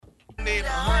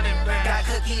Got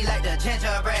cookie like the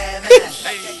gingerbread man.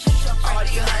 All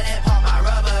these honey pop my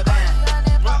rubber band.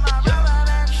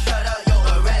 Shut up, you're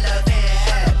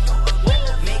irrelevant.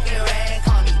 Make it rain,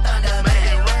 call me Thunder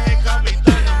Man.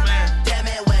 Damn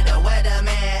it, when the weatherman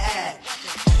at.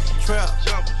 Trap,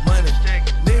 money,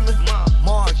 lemon,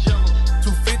 March,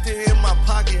 250 in my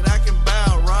pocket, I can buy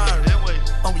a ride.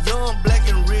 I'm young, black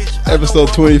and rich.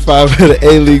 Episode 25 of the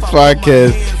A-League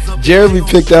podcast. Jeremy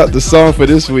picked out the song for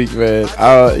this week, man.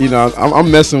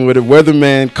 I'm messing with it.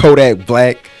 Weatherman, Kodak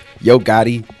Black, Yo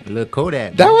Gotti. Little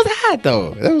Kodak. That was hot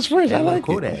though. That was fresh. I like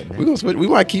Kodak, it. man. We gonna switch. We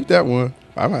might keep that one.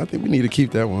 I think we need to keep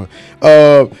that one.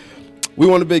 We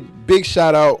want a big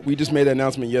shout out. We just made an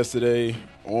announcement yesterday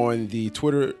on the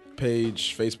Twitter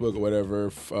page, Facebook, or whatever.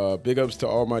 Big ups to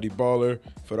Almighty Baller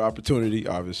for the opportunity,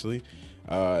 obviously,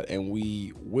 and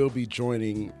we will be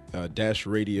joining Dash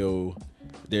Radio.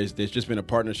 There's just been a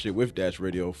partnership with Dash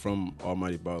Radio from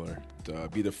Almighty Baller to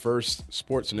be the first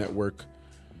sports network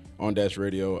on Dash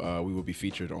Radio. We will be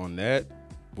featured on that.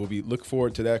 We'll be look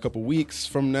forward to that a couple weeks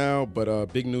from now.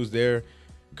 But big news there.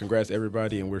 Congrats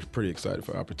everybody, and we're pretty excited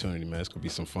for the opportunity, man. It's gonna be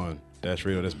some fun. Dash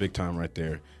Radio, that's big time right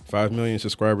there. 5 million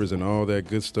subscribers and all that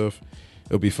good stuff.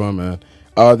 It'll be fun, man.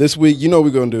 This week, you know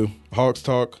what we're gonna do. Hawks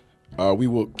Talk. We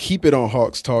will keep it on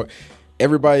Hawks Talk.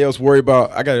 Everybody else worry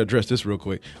about, I got to address this real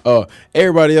quick.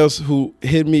 Everybody else who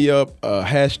hit me up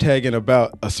hashtagging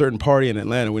about a certain party in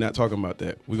Atlanta, we're not talking about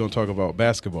that. We're going to talk about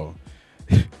basketball.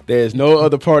 There's no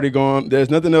other party going. There's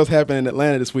nothing else happening in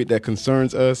Atlanta this week that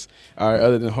concerns us,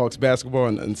 other than Hawks basketball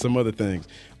and some other things.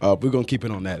 We're going to keep it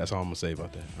on that. That's all I'm going to say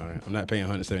about that. All right? I'm not paying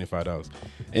 $175.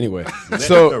 Anyway,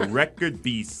 so the record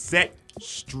be set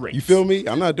straight. You feel me?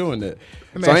 I'm not doing that.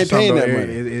 So I ain't paying that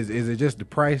money. Is it just the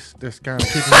price that's kind of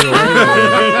keeping me away?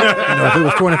 If it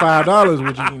was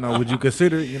 $25, would you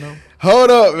consider it?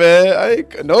 Hold up, man.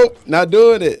 Nope, not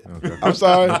doing it. Okay. I'm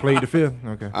sorry. I played the fifth.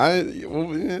 Okay.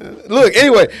 Look,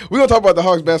 anyway, we're gonna talk about the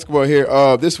Hawks basketball here.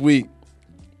 This week,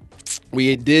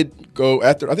 we did go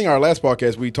after. I think our last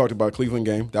podcast we talked about Cleveland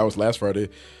game. That was last Friday.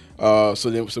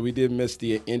 So we did miss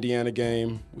the Indiana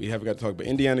game. We haven't got to talk about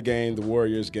Indiana game, the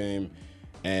Warriors game,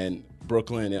 and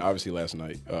Brooklyn, and obviously last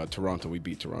night, Toronto. We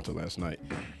beat Toronto last night.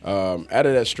 Out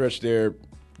of that stretch there,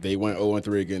 they went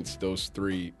 0-3 against those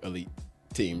three elite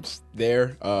teams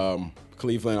there.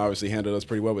 Cleveland obviously handled us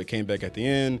pretty well, but came back at the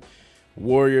end.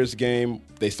 Warriors game,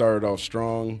 they started off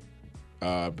strong,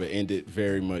 but ended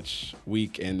very much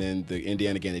weak. And then the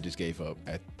Indiana game, they just gave up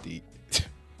at the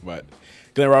 – but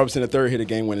Glenn Robinson, the third, hit a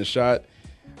game-winning shot.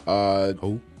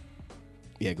 Who?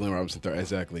 Yeah, Glenn Robinson, third,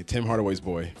 exactly. Tim Hardaway's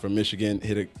boy from Michigan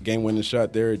hit a game-winning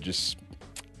shot there. Just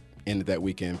ended that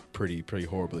weekend pretty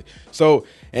horribly. So,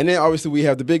 and then obviously we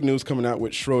have the big news coming out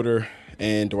with Schroeder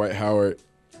and Dwight Howard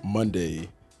Monday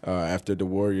after the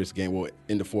Warriors game. Well,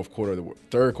 in the third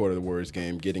quarter of the Warriors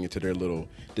game, getting into their little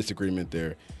disagreement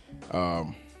there.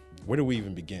 Where do we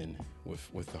even begin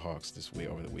with the Hawks this week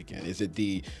over the weekend? Is it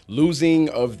the losing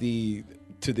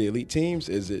to the elite teams?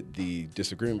 Is it the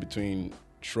disagreement between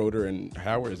Schroeder and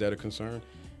Howard? Is that a concern?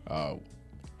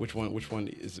 Which one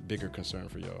is a bigger concern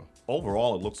for y'all?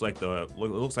 Overall, it looks like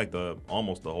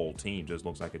almost the whole team just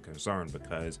looks like a concern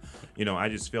because I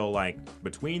just feel like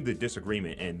between the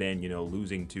disagreement and then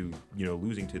losing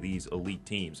to these elite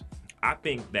teams, I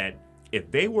think that if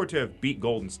they were to have beat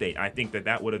Golden State, I think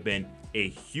that would have been a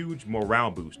huge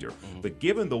morale booster. Mm-hmm. But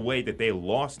given the way that they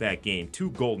lost that game to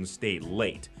Golden State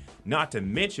late, not to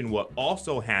mention what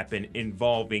also happened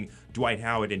involving Dwight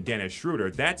Howard and Dennis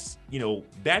Schroeder, that's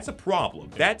a problem.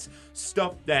 That's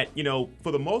stuff that,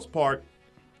 for the most part,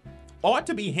 ought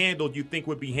to be handled, you think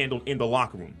would be handled in the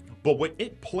locker room. But when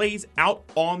it plays out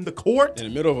on the court,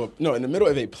 in the middle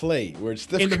of a play where it's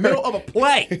in the middle of a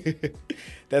play.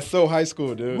 That's so high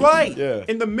school, dude. Right. Yeah.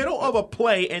 In the middle of a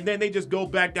play, and then they just go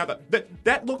back down.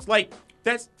 That looks like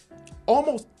that's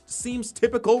almost seems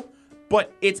typical,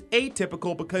 but it's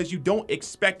atypical because you don't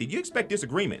expect it. You expect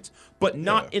disagreements, but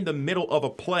not in the middle of a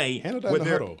play. Handle that in the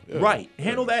huddle. Yeah. Right.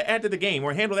 Handle that after the game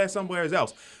or handle that somewhere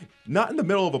else. Not in the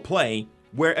middle of a play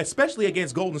where, especially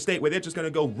against Golden State, where they're just going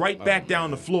to go right back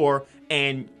down the floor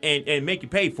and make you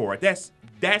pay for it. That's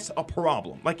a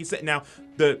problem. Like you said, now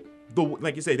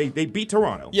like you said, they beat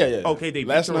Toronto. Yeah. Okay, they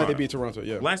last beat night they beat Toronto.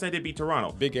 Yeah. Last night they beat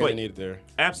Toronto. Big game they needed there.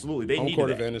 Absolutely, they needed home court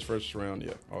that. advantage first round.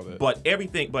 Yeah, all that. But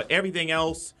everything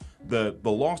else, the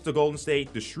loss to Golden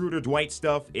State, the Schroeder Dwight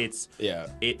stuff, it's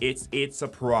a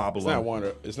problem.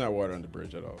 It's not water under the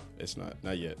bridge at all. It's not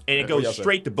yet. And it goes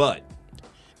straight to Bud.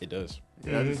 It does.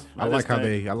 Yeah, I like how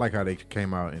they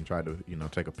came out and tried to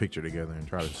take a picture together and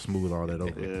try to smooth all that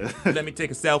over. Yeah. Let me take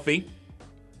a selfie.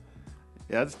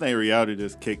 Yeah, I just think reality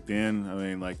just kicked in. I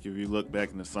mean, like if you look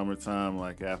back in the summertime,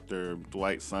 like after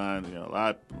Dwight signed, a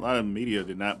lot of media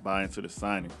did not buy into the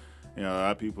signing. A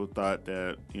lot of people thought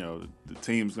that the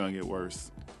team's gonna get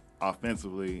worse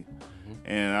offensively,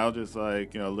 and I was just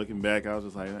like, looking back, I was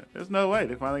just like, there's no way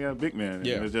they finally got a big man.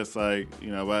 Yeah. And it's just like,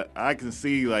 but I can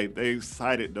see like they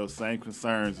cited those same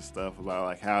concerns and stuff about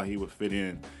like how he would fit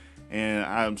in. And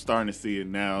I'm starting to see it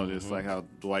now, just like how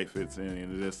Dwight fits in,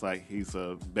 and it's just like he's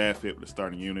a bad fit with the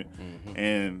starting unit.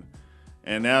 And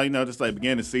now, just like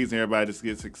beginning the season, everybody just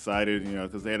gets excited,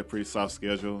 because they had a pretty soft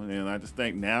schedule. And I just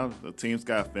think now the team's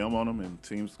got film on them, and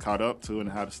teams caught up to it and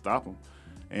how to stop them.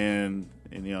 And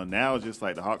now it's just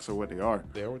like the Hawks are what they are.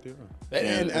 They are what they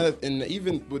are. And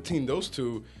even between those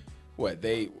two,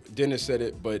 Dennis said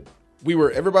it, but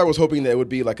everybody was hoping that it would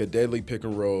be like a deadly pick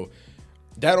and roll.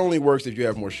 That only works if you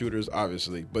have more shooters,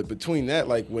 obviously. But between that,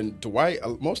 like when Dwight,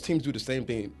 most teams do the same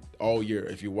thing all year.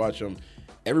 If you watch them,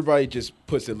 everybody just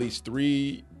puts at least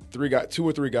two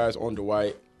or three guys on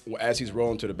Dwight as he's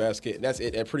rolling to the basket. And that's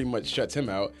it. That pretty much shuts him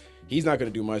out. He's not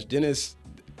going to do much. Dennis,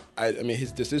 I mean,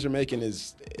 his decision making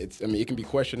it can be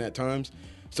questioned at times.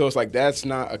 So it's like that's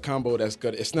not a combo that's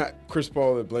good. It's not Chris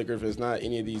Paul and Blake Griffin. It's not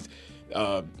any of these.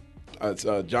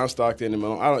 John Stockton and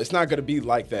Malone. It's not going to be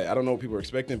like that. I don't know what people are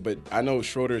expecting, but I know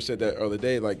Schroeder said that earlier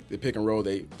day, like the pick and roll,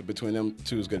 between them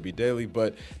two is going to be daily,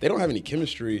 but they don't have any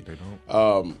chemistry. They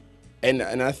don't. And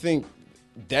I think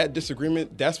that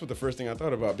disagreement, that's what the first thing I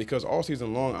thought about, because all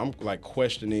season long I'm like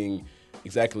questioning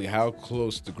exactly how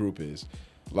close the group is.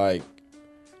 Like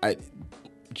I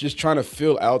just trying to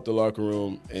fill out the locker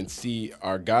room and see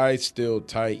are guys still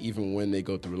tight even when they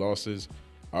go through losses.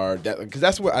 Because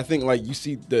that's what I think, like, you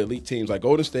see the elite teams, like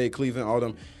Golden State, Cleveland, all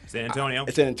them. San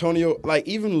Antonio, like,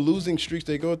 even losing streaks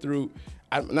they go through,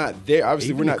 I'm not there. Obviously,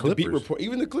 even we're not the the beat Clippers. report.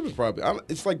 Even the Clippers probably.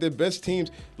 It's like the best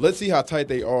teams. Let's see how tight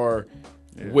they are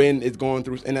when it's going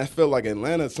through. And I feel like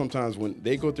Atlanta sometimes when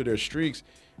they go through their streaks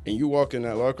and you walk in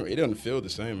that locker room, it doesn't feel the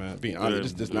same, man. Being honest, it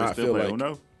just does not feel like.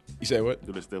 Uno? You say what?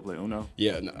 Do they still play Uno?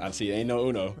 Yeah, no, I see. Ain't no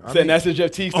Uno. That's what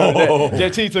Jeff T started. That.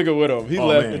 Jeff T took it with him. He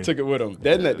left and took it with him.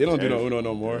 They don't do no Uno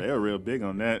no more. They were real big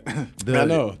on that. I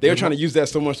know. They were trying to use that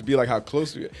so much to be like how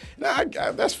close we are. Nah,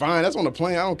 that's fine. That's on the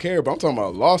plane. I don't care. But I'm talking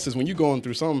about losses. When you're going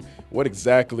through something, what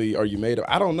exactly are you made of?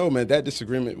 I don't know, man. That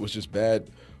disagreement was just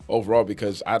bad overall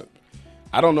because I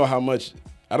don't know how much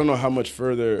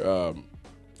further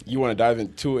you want to dive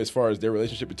into as far as their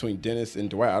relationship between Dennis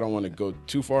and Dwight. I don't want to go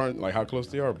too far, like how close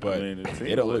they are, but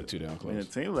they don't look too damn close.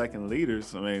 The team lacking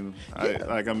leaders. I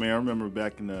remember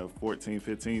back in the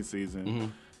 14-15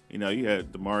 season, you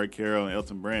had DeMar Carroll and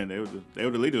Elton Brand. They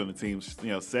were the leaders on the team.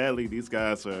 Sadly, these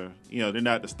guys are, they're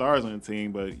not the stars on the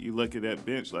team, but you look at that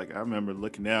bench, like I remember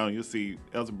looking down, you'll see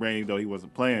Elton Brand, though he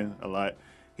wasn't playing a lot,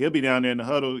 he'll be down there in the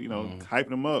huddle, hyping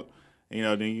them up.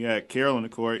 Then you had Carroll on the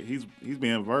court. He's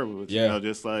being verbal.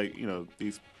 Just like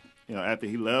these. After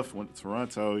he left, went to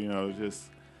Toronto. Just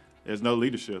there's no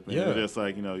leadership. And it's just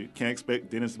like you can't expect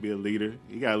Dennis to be a leader.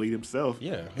 He got to lead himself.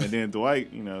 Yeah. And then Dwight,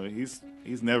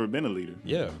 he's never been a leader.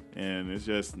 Yeah. And it's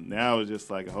just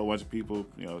like a whole bunch of people,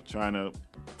 trying to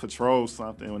patrol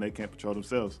something when they can't patrol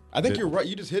themselves. I think you're right.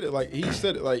 You just hit it. Like he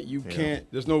said it. Like you can't.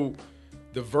 There's no.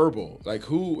 The verbal, like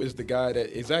who is the guy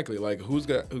that exactly like who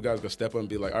guys gonna step up and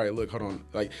be like, all right, look, hold on,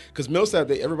 like because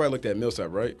Millsap, everybody looked at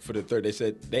Millsap right for the third.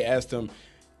 They asked him,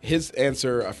 his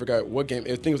answer, I forgot what game.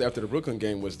 I think it was after the Brooklyn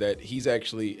game, was that he's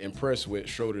actually impressed with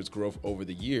Schroeder's growth over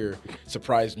the year.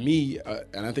 Surprised me,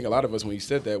 and I think a lot of us when he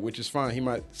said that, which is fine. He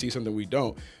might see something we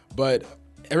don't, but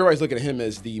everybody's looking at him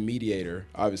as the mediator,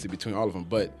 obviously between all of them.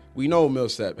 But we know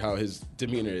Millsap how his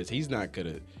demeanor is. He's not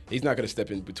gonna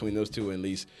step in between those two. At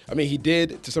least, I mean, he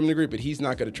did to some degree, but he's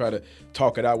not gonna try to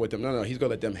talk it out with them. No, he's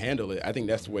gonna let them handle it. I think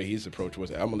that's the way his approach was.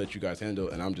 I'm gonna let you guys handle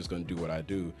it, and I'm just gonna do what I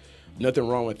do. Nothing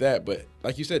wrong with that, but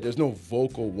like you said, there's no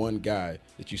vocal one guy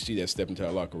that you see that step into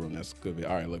that locker room. That's good.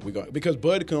 All right, look, because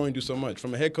Bud can only do so much.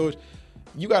 From a head coach,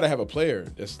 you got to have a player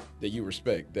that you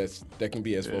respect that can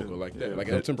be as vocal like that, like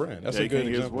Elton Brand. That's a good example. You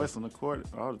can't hear his voice on the court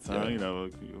all the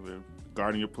time.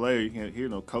 Guarding your player, you can't hear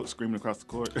no coach screaming across the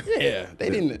court. Yeah, they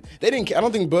didn't. I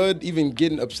don't think Bud even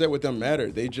getting upset with them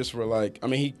mattered. They just were like, I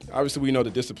mean, obviously we know the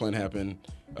discipline happened.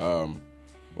 Well,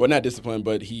 not discipline,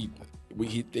 but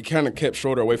they kind of kept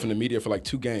Schroeder away from the media for like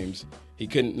 2 games. He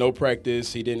couldn't, no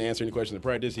practice. He didn't answer any questions in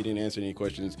practice. He didn't answer any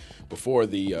questions before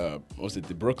the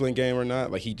the Brooklyn game or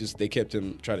not? Like they kept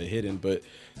him trying to hit him, but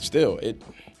still,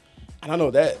 I don't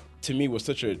know, that to me was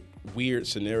such a weird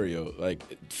scenario. Like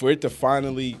for it to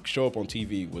finally show up on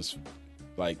TV was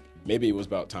like, maybe it was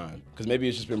about time, because maybe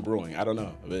it's just been brewing. I don't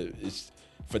know. But it's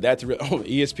for that to on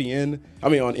ESPN,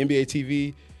 on NBA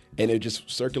TV. and it just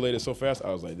circulated so fast.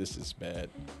 I was like, this is bad.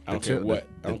 I don't care what.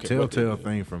 I The don't care what they telltale do.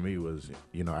 thing for me was,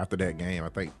 after that game, I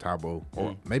think Tabo,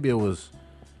 or maybe it was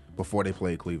before they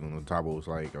played Cleveland, and Tabo was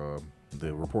like,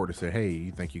 the reporter said, hey,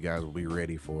 you think you guys will be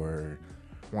ready for,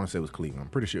 I want to say it was Cleveland. I'm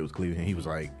pretty sure it was Cleveland. And he was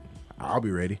like, I'll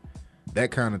be ready.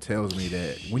 That kind of tells me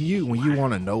that when you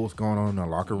want to know what's going on in the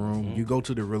locker room, you go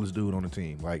to the realest dude on the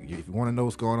team. Like, if you want to know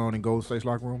what's going on in Golden State's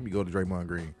locker room, you go to Draymond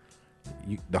Green.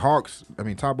 The Hawks,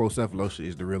 Tabo Cephalosha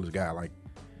is the realest guy. Like,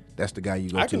 that's the guy you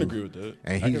go to. I can agree with that.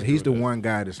 And he's the one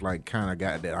guy that's like kind of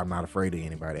got that I'm not afraid of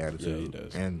anybody attitude. Yeah, he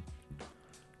does. And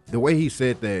the way he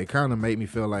said that, it kind of made me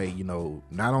feel like,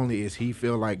 not only is he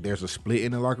feel like there's a split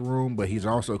in the locker room, but he's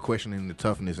also questioning the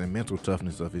toughness and mental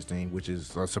toughness of his team, which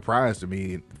is a surprise to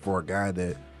me for a guy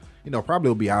that, probably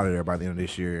will be out of there by the end of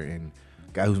this year, and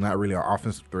a guy who's not really an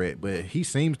offensive threat. But he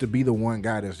seems to be the one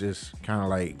guy that's just kind of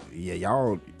like, yeah,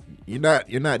 y'all, you're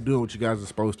not doing what you guys are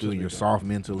supposed to. You're soft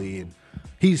mentally, and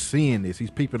he's seeing this. He's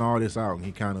peeping all this out,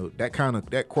 and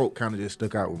that quote kind of just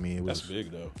stuck out with me. It was, That's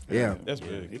big though. Yeah, that's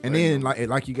big. and then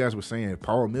like you guys were saying,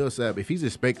 Paul Millsap, if he's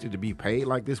expected to be paid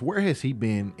like this, where has he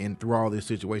been through all this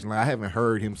situation? Like, I haven't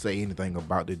heard him say anything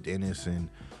about the Dennis and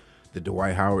the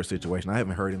Dwight Howard situation. I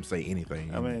haven't heard him say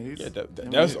anything. I mean, Yeah,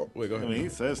 wait, go ahead. I mean, he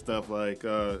says stuff like,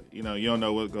 you don't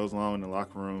know what goes on in the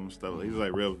locker room, stuff. He's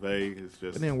like real vague. It's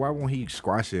just. But then why won't he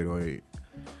squash it? Or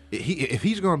if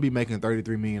he's going to be making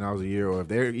 $33 million a year, or if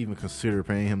they're even consider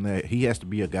paying him that, he has to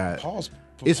be a guy. Paul's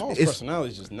It's-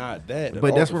 personality is just not that. at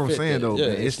But all that's to what I'm fit saying, that. though. Yeah,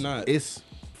 man. it's not. It's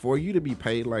for you to be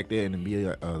paid like that and to be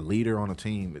a leader on a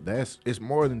team. It's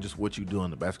more than just what you do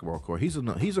on the basketball court. He's a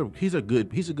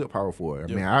good power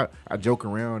forward. I mean, I joke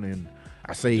around and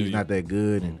I say he's not that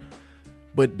good,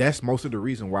 but that's most of the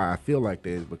reason why I feel like that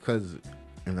is because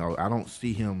I don't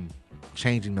see him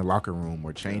changing the locker room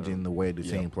or changing the way the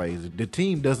team plays. The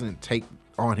team doesn't take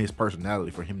on his personality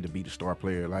for him to be the star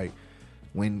player. Like,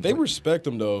 when They respect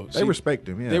him though. they respect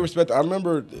him. Yeah, They respect. I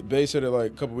remember Bay said it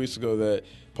like a couple weeks ago that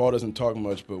Paul doesn't talk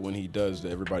much, but when he does,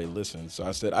 that everybody listens. So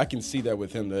I said I can see that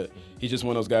with him, that he's just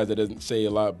one of those guys that doesn't say a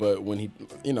lot, but when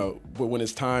but when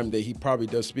it's time, that he probably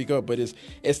does speak up. But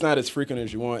it's not as frequent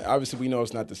as you want. Obviously, we know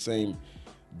it's not the same.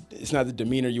 It's not the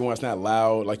demeanor you want. It's not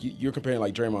loud. Like you're comparing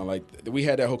like Draymond. Like we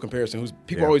had that whole comparison.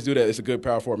 People always do that. It's a good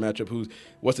power forward matchup.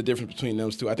 What's the difference between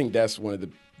those two? I think that's one of the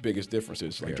biggest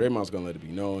differences. Like Draymond's gonna let it be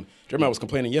known. Draymond was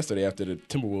complaining yesterday after the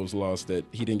Timberwolves lost that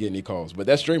he didn't get any calls. But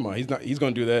that's Draymond. He's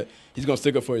gonna do that. He's gonna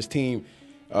stick up for his team.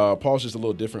 Paul's just a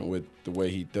little different with the way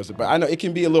he does it. But I know it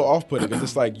can be a little off-putting because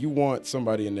it's like you want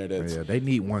somebody in there that's they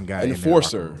need one guy an in their locker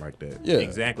enforcer room like that. Yeah,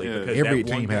 Exactly. Yeah. Because Every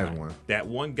that one team guy, has one. That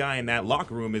one guy in that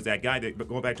locker room is that guy that, but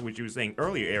going back to what you were saying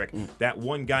earlier, Eric, that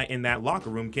one guy in that locker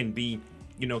room can be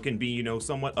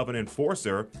somewhat of an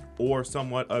enforcer or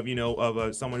somewhat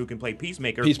of someone who can play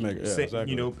peacemaker. Peacemaker, yeah,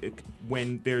 exactly.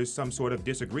 When there's some sort of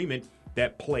disagreement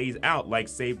that plays out, like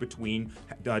say between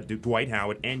Dwight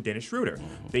Howard and Dennis Schroeder.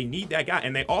 They need that guy,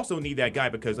 and they also need that guy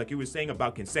because, like you were saying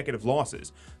about consecutive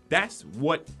losses, that's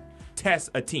what tests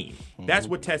a team. That's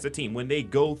what tests a team when they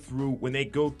go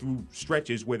through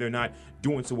stretches where they're not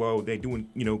doing so well. They're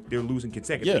losing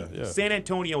consecutively. Yeah. San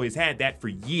Antonio has had that for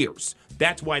years.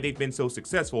 That's why they've been so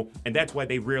successful, and that's why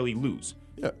they rarely lose.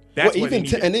 Yeah. That's well, why they even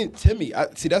need it. and then Timmy.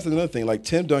 See, that's another thing. Like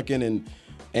Tim Duncan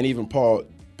and even Paul,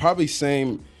 probably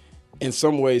same in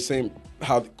some ways, same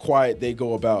how quiet they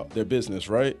go about their business,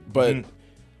 right?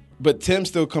 But Tim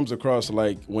still comes across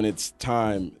like when it's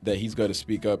time that he's got to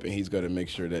speak up and he's got to make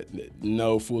sure that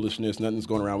no foolishness, nothing's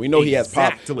going around. We know he has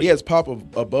pop. Exactly. He has pop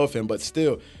above him, but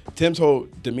still, Tim's whole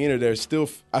demeanor there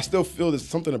I still feel there's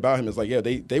something about him. It's like, yeah,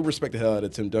 they respect the hell out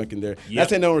of Tim Duncan there. Yep. Not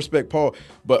saying they don't respect Paul,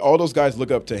 but all those guys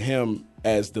look up to him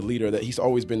as the leader. That he's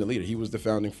always been the leader. He was the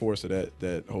founding force of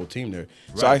that whole team there.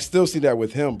 So I still see that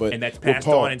with him. But And that's with passed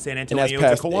Paul, on in San and Antonio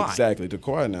that's to passed, Kawhi. Exactly, to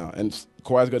Kawhi now. And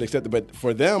Kawhi's going to accept it. But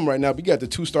for them right now, we got the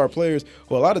 2-star players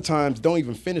who a lot of times don't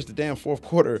even finish the damn fourth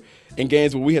quarter in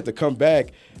games where we have to come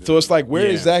back. So it's like, where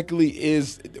exactly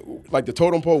is, like, the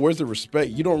totem pole? Where's the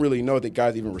respect? You don't really know that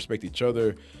guys even respect each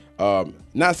other.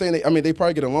 Not saying they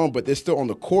probably get along, but they're still on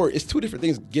the court. It's two different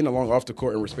things, getting along off the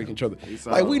court and respecting each other.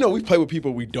 Like, we know we play with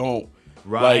people we don't.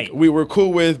 Right. Like, we were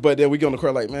cool with, but then we get on the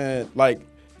court like, man, like,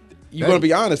 you're going to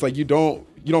be honest. Like, you don't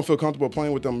you don't feel comfortable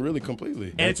playing with them really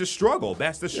completely. And it's a struggle.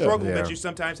 That's the struggle Yeah. that you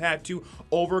sometimes have to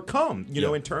overcome, you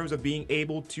know, in terms of being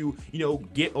able to, you know,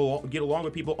 get along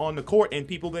with people on the court and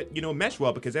people that, you know, mesh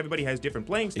well, because everybody has different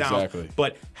playing styles. Exactly.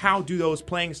 But how do those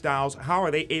playing styles, how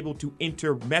are they able to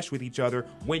intermesh with each other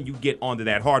when you get onto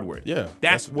that hardware? Yeah,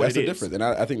 That's what that's it the is. difference, and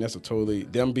I think that's a totally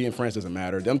them being friends doesn't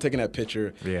matter. Them taking that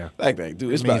picture, like that,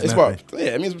 dude. It's means about nothing.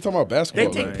 yeah. It means we're talking about They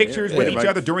basketball. take man. pictures with each Anybody-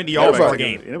 other during the All-Star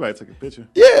game. Anybody took a picture?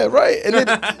 Yeah, right. And then,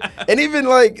 and even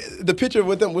like the picture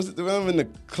with them was them in the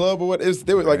club or what?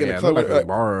 They were like in the club, like with, a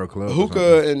bar or club, or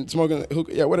hookah and smoking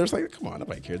hookah. Yeah, whatever. It's like, come on,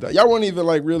 nobody cares. Y'all weren't even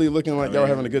like really looking like y'all were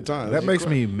having a good time. That makes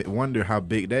me wonder how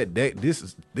big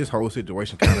this whole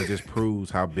situation kind of just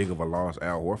proves how big of a loss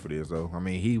Al Horford is, though. I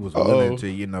mean, he was willing to,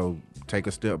 you know, take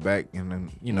a step back and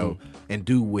then, you know, and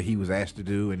do what he was asked to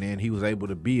do, and then he was able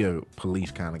to be a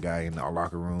police kind of guy in the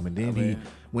locker room, and then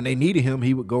when they needed him,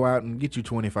 he would go out and get you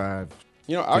 25.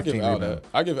 You know, I give 15 Al rebounds. that.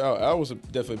 I give Al was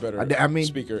definitely better. I mean,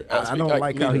 speaker. I don't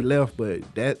like how he leader. left,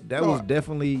 but that No, was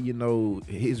definitely, you know,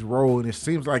 his role, and it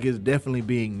seems like it's definitely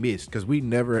being missed because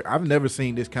I've never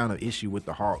seen this kind of issue with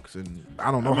the Hawks, and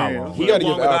I don't know how long. You gotta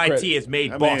along give with Al IT credit. has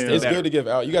made I mean, Boston It's better. good to give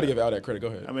Al. You got to give Al that credit. Go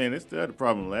ahead. I mean, they had a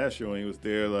problem last year when he was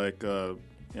there. Like, you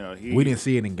know, We didn't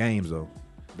see it in games though.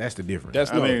 That's the difference.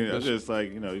 That's I no. mean, that's- it's just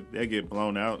like, you know, they get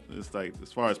blown out. It's like,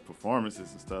 as far as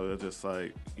performances and stuff, it's just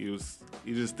like you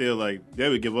just still like they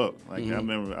would give up. Like I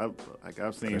remember,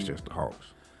 I've seen That's just the Hawks.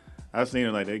 I've seen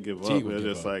it like they give up. Teague would It's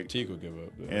give just up. like Teague would give up.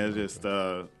 and it's just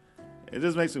it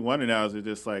just makes me wonder now. Is it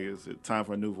just like is it time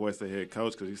for a new voice at head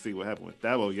coach? Because you see what happened with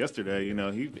Dabo yesterday. You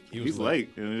know, he's late,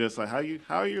 and it's just like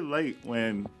how are you late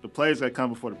when the players got to come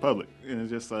before the public? And it's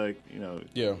just like, you know,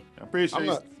 Yeah. I'm pretty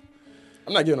sure.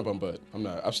 I'm not giving up on Bud. I'm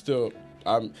not.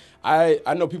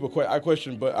 I know people I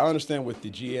question, but I understand with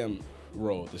the GM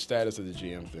role, the status of the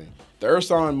GM thing. The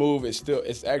Ersan move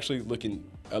it's actually looking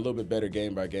a little bit better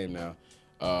game by game now.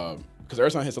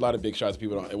 Because Ersan hits a lot of big shots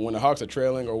people don't. And when the Hawks are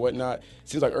trailing or whatnot, it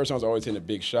seems like Ersan's always hitting a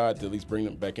big shot to at least bring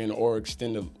them back in or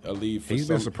extend a lead. He's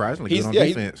been surprisingly good on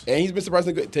defense. And he's been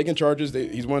surprisingly good taking charges.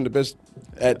 He's one of the best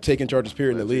at taking charges,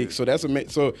 period, in the league. So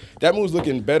so that move's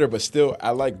looking better, but still, I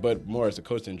like Bud more as a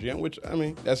coach than GM, which, I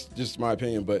mean, that's just my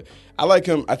opinion. But I like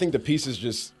him. I think the pieces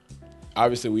just –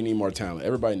 obviously, we need more talent.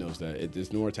 Everybody knows that.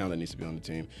 There's more talent that needs to be on the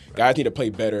team. Guys need to play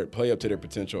better, play up to their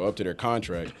potential, up to their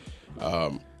contract.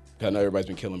 I know everybody's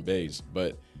been killing Bays.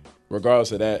 But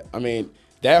regardless of that, I mean,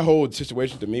 that whole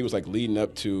situation to me was like leading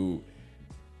up to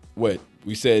what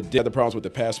we said. Did had the problems with the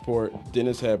passport.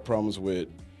 Dennis had problems with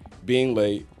being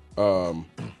late. And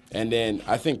then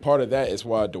I think part of that is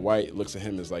why Dwight looks at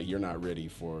him as like, you're not ready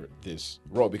for this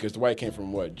role. Because Dwight came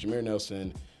from what? Jameer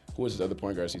Nelson. Who was his other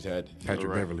point guards he's had?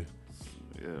 Patrick Beverly.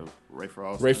 Yeah, Ray for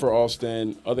Austin. Ray for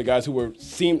Alston, other guys who were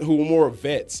more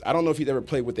vets. I don't know if he's ever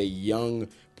played with a young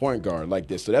point guard like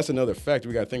this. So that's another factor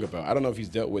we got to think about. I don't know if he's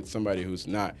dealt with somebody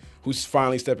who's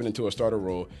finally stepping into a starter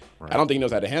role. Right. I don't think he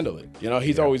knows how to handle it. You know,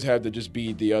 he's always had to just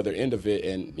be the other end of it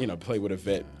and, you know, play with a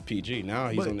vet PG. Now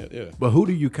he's on it. Yeah. But who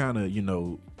do you kind of, you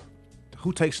know,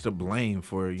 who takes the blame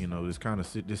for, you know, this kind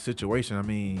of this situation? I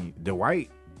mean, Dwight.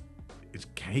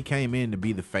 He came in to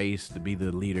be the face, to be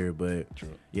the leader, but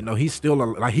you know he's still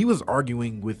like he was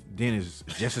arguing with Dennis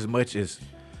just as much as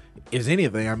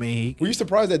anything. I mean, were you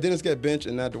surprised that Dennis got benched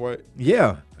and not Dwight?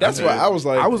 Yeah, that's why I was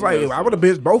like, I would have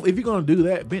benched both. If you're gonna do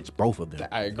that, bench both of them.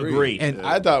 I agree. Agreed. And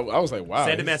I was like, wow,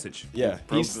 Send a message. Yeah,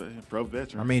 Pro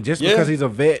veteran. I mean, just because he's a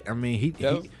vet, I mean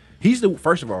he's the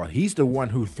first of all he's the one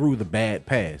who threw the bad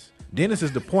pass. Dennis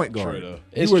is the point guard.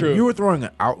 True, you were throwing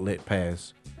an outlet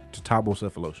pass to Thabo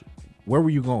Sefolosha. Where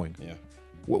were you going? Yeah.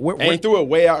 And he threw it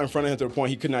way out in front of him to the point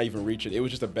he could not even reach it. It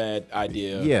was just a bad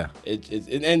idea. Yeah.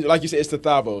 And like you said, it's the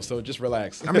Thabo, so just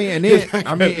relax. I mean,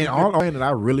 and all that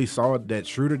I really saw that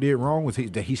Schroeder did wrong was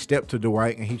that he stepped to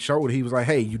Dwight and he showed he was like,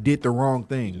 hey, you did the wrong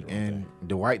thing. And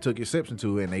Dwight took exception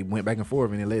to it and they went back and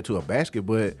forth and it led to a basket.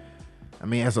 But I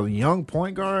mean, as a young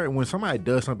point guard, when somebody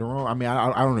does something wrong, I mean,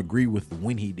 I don't agree with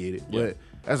when he did it, but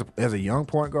as a young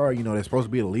point guard, you know, that's supposed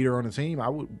to be a leader on the team,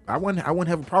 I wouldn't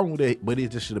have a problem with it, but it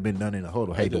just should have been done in a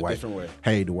huddle. Hey, Dwight. Different way.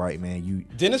 Hey, Dwight, man,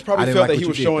 Dennis probably felt that he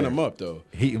was showing him up, though.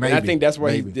 And I think that's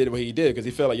why he did what he did, because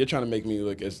he felt like you're trying to make me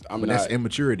look as I'm but not. That's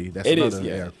immaturity. That's it another, is,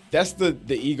 yeah. That's the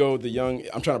ego, the young.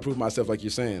 I'm trying to prove myself, like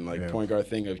you're saying, like point guard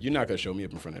thing of you're not gonna show me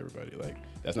up in front of everybody. Like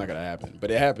that's not gonna happen,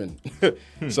 but it happened.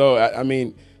 So I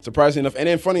mean, surprising enough. And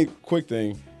then funny, quick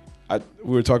thing,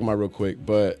 we were talking about real quick,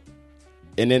 but.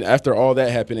 And then after all that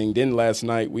happening, then last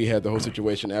night we had the whole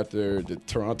situation after the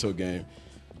Toronto game,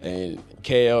 and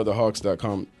KL, the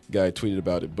Hawks.com guy, tweeted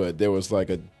about it. But there was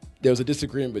a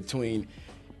disagreement between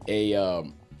a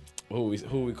who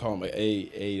we call him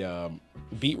a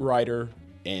beat writer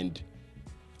and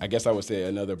I guess I would say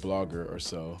another blogger or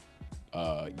so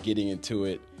getting into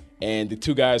it. And the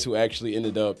two guys who actually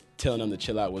ended up telling them to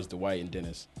chill out was Dwight and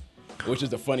Dennis, which is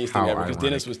the funniest thing ever because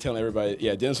Dennis was telling everybody.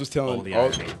 Yeah, Dennis was telling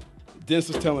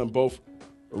both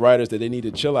writers that they need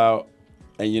to chill out,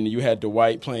 and you had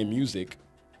Dwight playing music.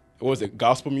 What was it?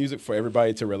 Gospel music for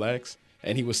everybody to relax,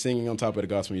 and he was singing on top of the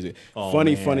gospel music.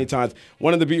 Funny times.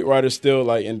 One of the beat writers still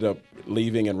ended up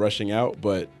leaving and rushing out,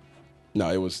 but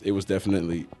no, it was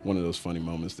definitely one of those funny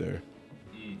moments there.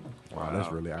 Wow,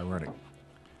 that's really ironic.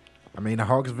 I mean, the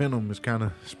Hawks venom is kind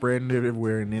of spreading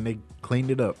everywhere, and then they cleaned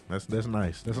it up. That's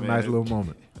nice. That's a nice little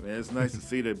moment. I mean, it's nice to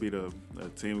see that be the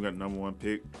team who got the ¡1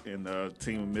 pick and the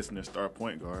team missing their star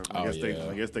point guard. I guess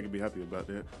they could be happy about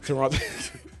that. Toronto.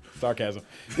 Sarcasm.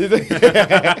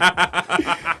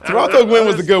 Toronto's win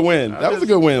was a good win. That was a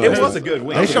good win. It was a good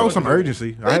win. They showed some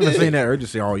urgency. I haven't seen that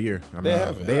urgency all year. They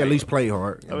haven't. They at least play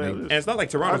hard. And it's not like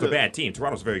Toronto's a bad team.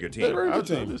 Toronto's a very good team. I'm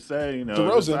just saying,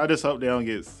 I just hope they don't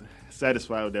get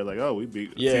satisfied with that. Like, we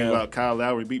beat a team about Kyle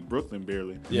Lowry, beat Brooklyn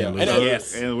barely. Yeah,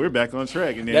 and we're back on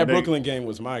track. And then that Brooklyn game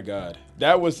was, my God,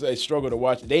 that was a struggle to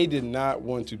watch. They did not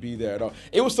want to be there at all.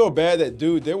 It was so bad that,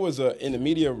 dude, there was in the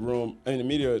media room, in the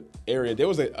media area, there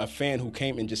was a fan who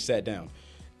came and just sat down,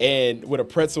 and with a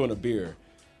pretzel and a beer.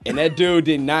 And that dude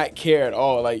did not care at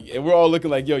all. And we're all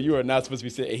looking like, yo, you are not supposed to be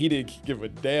sitting. And he didn't give a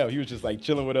damn. He was just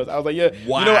chilling with us. I was like, yeah,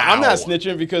 wow. You know what? I'm not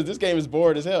snitching because this game is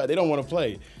bored as hell. They don't want to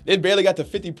play. They barely got to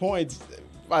 50 points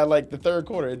by the third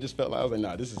quarter. It just felt like I was like,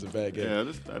 nah, this is a bad game. Yeah,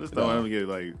 I just don't want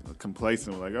to get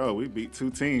complacent. We beat two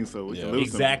teams, so we can lose.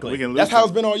 Exactly. We can lose. That's how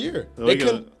it's been all year. So they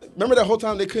couldn't. Remember that whole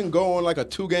time they couldn't go on a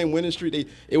 2-game winning streak.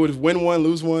 It would win one,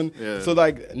 lose one. Yeah. So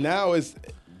now it's.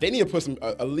 They need to put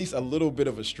at least a little bit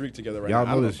of a streak together right now.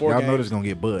 Y'all know this gonna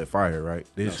get Bud fired, right?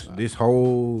 This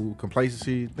whole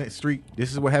complacency streak.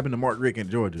 This is what happened to Mark Richt in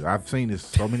Georgia. I've seen this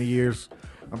so many years.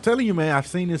 I'm telling you, man. I've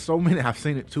seen this so many. I've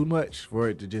seen it too much for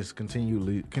it to just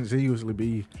continuously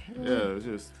be. Yeah, it's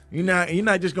just you're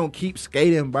not just gonna keep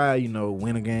skating by.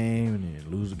 Win a game and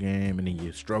then lose a game and then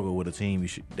you struggle with a team.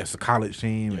 That's a college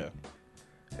team. Yeah.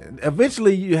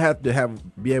 Eventually, you have to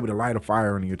be able to light a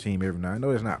fire on your team every night. I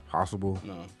know it's not possible.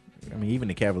 No. I mean, even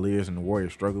the Cavaliers and the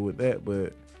Warriors struggle with that,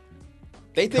 but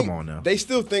come on now. They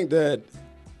still think that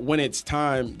when it's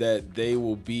time that they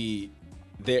will be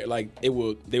there, they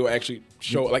will actually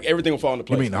show, everything will fall into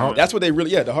place. You mean the Hawks? That's what they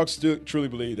really, the Hawks still truly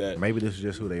believe that. Maybe this is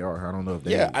just who they are. I don't know if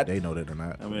they know that or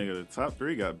not. I mean, the top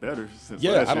three got better since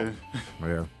last year.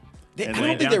 Yeah. I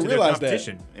don't think they realize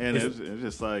that. And it's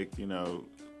just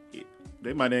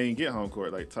they might not even get home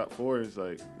court. Top four is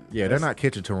yeah, they're not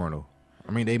catching Toronto.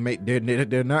 I mean,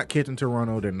 they're not catching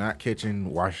Toronto. They're not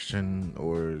catching Washington,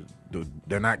 or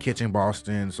they're not catching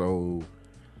Boston. So,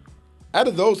 out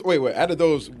of those,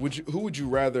 who would you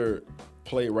rather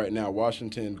play right now?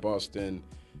 Washington, Boston,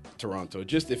 Toronto.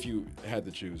 Just if you had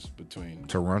to choose between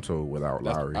Toronto without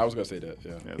Lowry. I was gonna say that.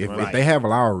 Yeah. If they have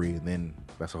Lowry, then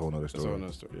that's a whole other story.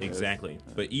 Yeah. Exactly.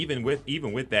 But even with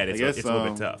that, it's a little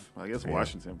bit tough. I guess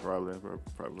Washington probably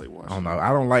Washington. I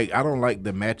don't know. I don't like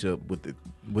the matchup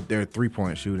with their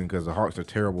 3-point shooting because the Hawks are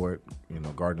terrible at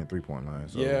guarding the 3-point line.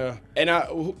 So. Yeah. And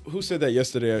who said that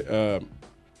yesterday?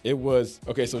 It was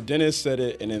so Dennis said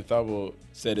it, and then Thabo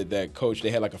said it that coach.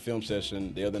 They had a film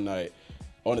session the other night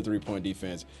on the 3-point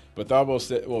defense. But Thabo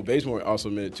said, Bazemore also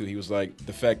admitted too. He was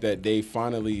the fact that they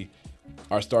finally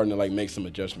are starting to make some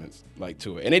adjustments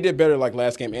to it, and they did better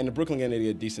last game, and the Brooklyn game they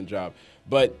did a decent job.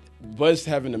 But Buzz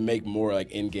having to make more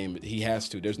in game, he has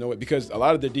to. There's no way, because a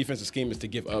lot of their defensive scheme is to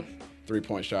give up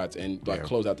 3-point shots and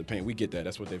close out the paint. We get that.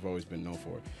 That's what they've always been known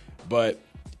for. But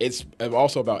it's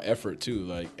also about effort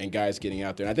too, and guys getting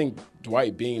out there. And I think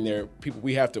Dwight being there,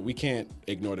 we can't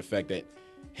ignore the fact that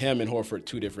him and Horford,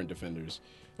 two different defenders.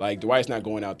 Dwight's not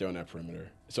going out there on that perimeter.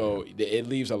 So it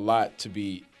leaves a lot to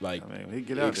be he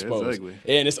get out exposed. there, it's ugly.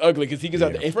 And it's ugly because he gets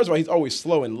out there. And first of all, he's always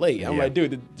slow and late. I'm like,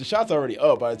 dude, the shot's already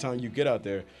up by the time you get out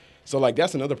there. So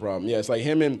that's another problem. Yeah, it's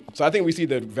him and so I think we see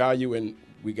the value, and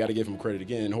we got to give him credit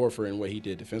again in Horford and what he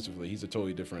did defensively. He's a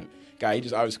totally different guy. He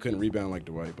just obviously couldn't rebound like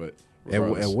Dwight. But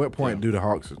at what point do the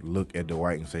Hawks look at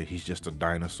Dwight and say he's just a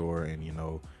dinosaur and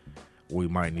we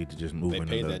might need to just move in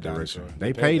another direction?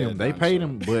 They paid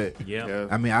him. But yeah.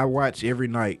 I mean, I watch every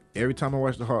night. Every time I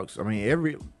watch the Hawks, I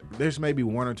mean, there's maybe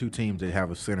one or two teams that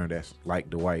have a center that's like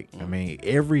Dwight. I mean,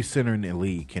 every center in the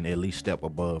league can at least step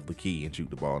above the key and shoot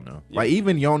the ball now. Yeah.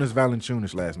 Even Jonas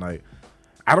Valanciunas last night.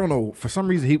 I don't know, for some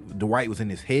reason Dwight was in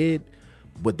his head,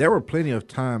 but there were plenty of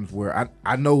times where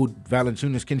I know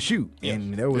Valanciunas can shoot,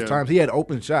 and there was times he had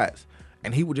open shots,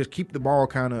 and he would just keep the ball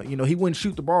kind of, he wouldn't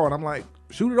shoot the ball, and I'm like,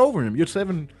 shoot it over him. You're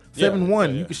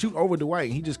 7'1". You can shoot over Dwight.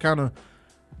 And he just kind of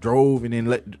drove and then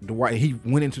let Dwight. He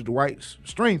went into Dwight's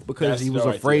strength because That's he was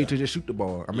right, afraid yeah. to just shoot the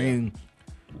ball. I mean,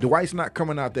 Dwight's not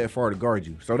coming out that far to guard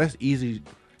you, so that's easy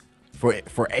for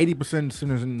 80% of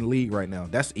centers in the league right now.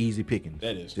 That's easy picking.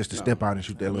 That is. just to step out and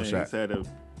shoot that little shot. He's had a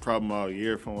problem all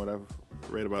year from what I've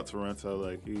read about Toronto.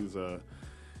 Like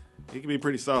he can be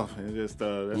pretty soft, and just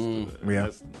that's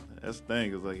the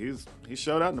thing. Cause like he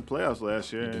showed out in the playoffs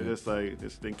last year, and just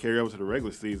didn't carry over to the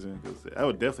regular season. Cause that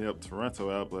would definitely help Toronto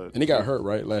out. But And he got hurt,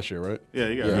 right, last year, right? Yeah,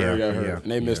 he got He hurt. got hurt. Yeah.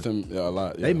 And they missed him a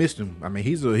lot. They missed him. I mean,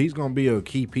 he's going to be a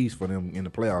key piece for them in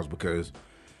the playoffs because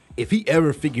if he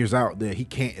ever figures out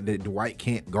that Dwight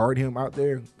can't guard him out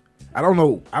there, I don't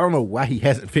know why he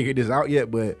hasn't figured this out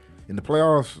yet. But in the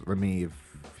playoffs, I mean, if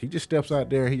he just steps out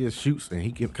there, he just shoots, and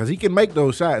he can make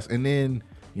those shots, and then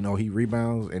he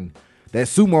rebounds. And that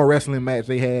sumo wrestling match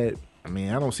they had, I mean,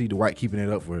 I don't see Dwight keeping it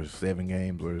up for 7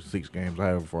 games or 6 games,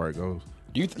 however far it goes.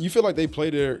 Do you feel like they play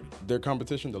their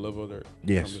competition, the level of their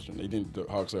Yes. competition? They think the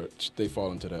Hawks they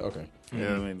fall into that. Okay.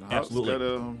 Yeah, I mean, the Hawks Absolutely. got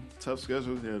a tough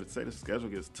schedule. Yeah, to say the schedule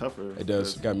gets tougher. It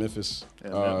does. Got Memphis,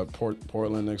 Yeah,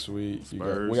 Portland next week. We got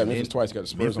Spurs. Memphis twice. You got the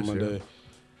Spurs on Memphis,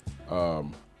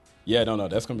 Monday. Yeah, no,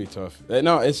 that's gonna be tough.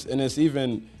 No, it's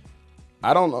even.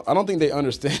 I don't think they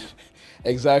understand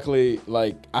exactly.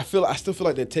 Like I still feel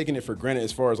like they're taking it for granted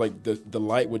as far as like the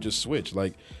light would just switch.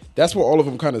 Like that's what all of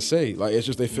them kind of say. Like it's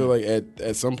just they feel like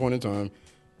at some point in time,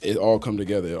 it all come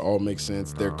together. It all makes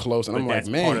sense. They're close, and But I'm that's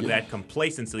like, man, part of that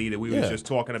complacency that we were Yeah. just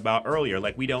talking about earlier.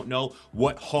 Like, we don't know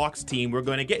what Hawks team we're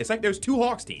going to get. It's like there's 2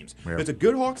 Hawks teams. Yeah. There's a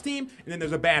good Hawks team, and then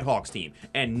there's a bad Hawks team.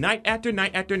 And night after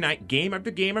night after night, game after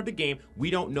game after game,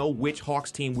 we don't know which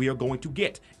Hawks team we are going to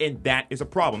get. And that is a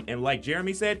problem. And like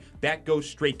Jeremy said, that goes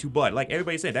straight to Bud. Like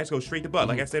everybody said, that goes straight to Bud,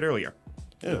 like I said earlier.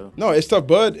 Yeah. No, it's tough.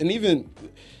 Bud, and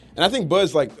I think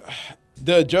Bud's like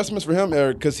the adjustments for him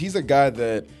are because he's a guy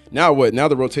that now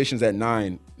the rotation's at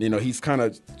 9. He's kind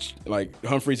of like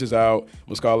Humphreys is out,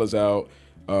 Muscala's out.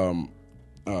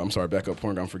 I'm sorry, backup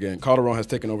point guard. I'm forgetting. Calderon has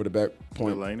taken over the back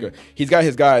point. Delaney. He's got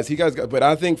his guys. But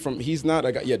I think he's not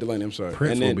a guy. Yeah, Delaney. I'm sorry.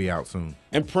 Prince and will then, be out soon.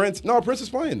 And Prince is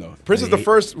playing though. Prince is the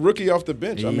first rookie off the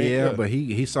bench. I mean, But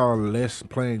he saw less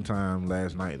playing time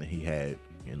last night than he had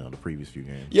the previous few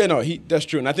games. Yeah, no, that's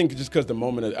true. And I think just because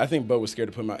I think Bud was scared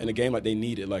to put him out in a game like they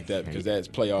needed like that because that's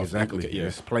playoff. Exactly. Yeah.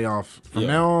 It's playoffs. From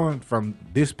now on, from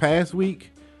this past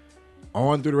week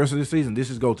on through the rest of the season, this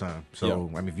is go time.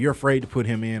 So, I mean, if you're afraid to put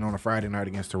him in on a Friday night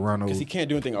against Toronto. Because he can't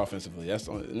do anything offensively. That's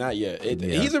not yet.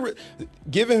 Yeah.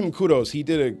 Giving him kudos. He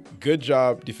did a good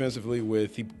job defensively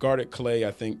he guarded Clay,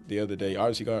 I think, the other day.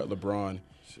 Obviously, he guarded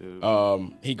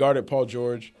LeBron. He guarded Paul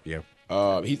George. Yeah.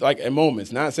 He's like in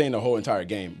moments, not saying the whole entire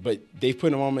game, but they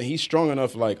put him on. He's strong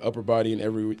enough, like upper body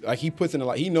and he puts in a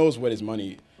lot. He knows what his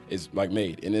money is like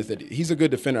made, and it's that he's a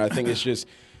good defender. I think it's just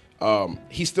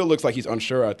he still looks like he's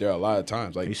unsure out there a lot of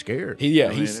times. Like he's scared. He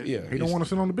don't want to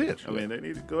sit on the bench. I mean, they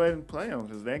need to go ahead and play him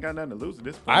because they ain't got nothing to lose at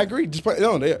this point. I agree. Just play,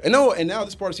 and now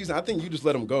this part of the season, I think you just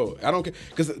let them go. I don't care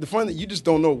because the fun that you just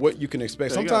don't know what you can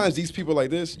expect. Sometimes these people like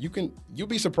this, you'll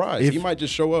be surprised. He might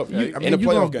just show up in a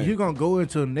playoff game. You're gonna go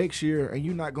into next year and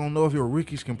you're not gonna know if your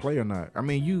rookies can play or not. I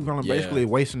mean, you're gonna basically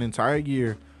waste an entire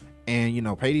year.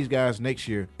 And pay these guys next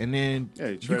year, and then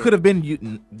you could have been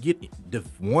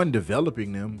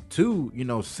developing them,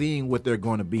 2 seeing what they're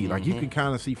going to be. Like you can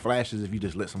kind of see flashes if you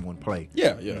just let someone play.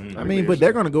 Yeah. I mean, but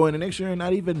they're going to go in the next year and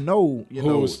not even know.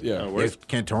 If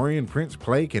Cantorian Prince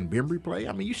play, can Bembry play?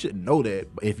 I mean, you should know that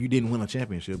if you didn't win a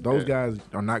championship. Those guys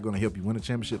are not going to help you win a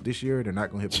championship this year. They're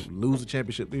not going to help you lose a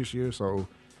championship this year. So,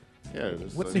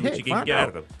 what's the heck? You can get out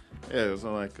of them. Yeah,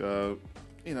 so like.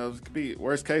 It could be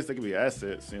worst case. They could be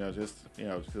assets. Just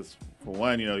for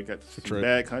one, you got some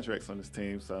bad contracts on this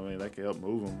team, so I mean that could help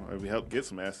move them or help get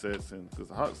some assets. And because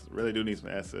the Hawks really do need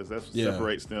some assets, that's what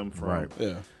separates them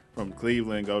from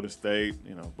Cleveland, Golden State,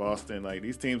 Boston. Like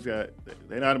these teams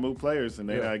they know how to move players and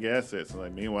they know how to get assets. And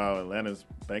like meanwhile, Atlanta's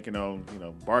banking on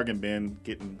bargain bin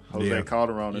getting Jose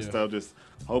Calderon and stuff, just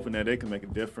hoping that they can make a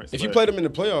difference. If you play them in the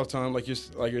playoff time, like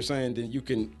you're saying, then you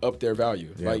can up their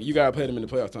value. Yeah. Like you gotta play them in the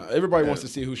playoff time. Everybody wants to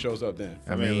see who shows up then.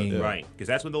 I mean, right? Because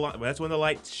that's when the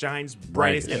light shines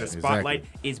brightest and the spotlight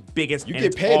is biggest. You and get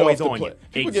it's paid always off on you.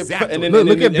 Exactly.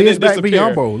 Look at Bismack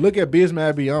Biyombo. Look at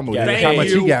Bismack Biyombo. How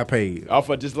much he got paid off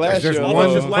of just last year.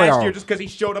 Last year, just because he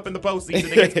showed up in the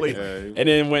postseason against Cleveland. And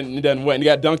then went and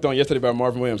got dunked on yesterday by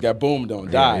Marvin Williams. Got boomed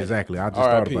on. Died. Yeah, exactly. I just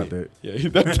thought about that. Yeah,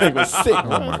 that thing was sick.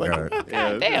 Oh my god.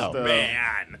 Damn,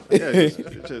 man.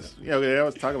 They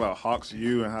always talk about Hawks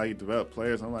U and how he developed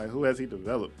players. I'm like, who has he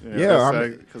developed?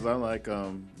 Because I'm like,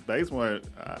 Bazemore.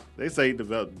 They say he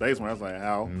developed Bazemore. I was like,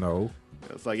 how? No.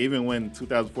 It's like even when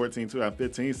 2014,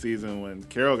 2015 season when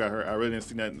Carroll got hurt, I really didn't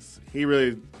see nothing. He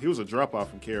was a drop off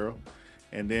from Carroll,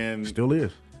 and then Still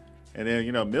is. And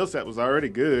then, Millsap was already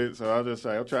good, so I was just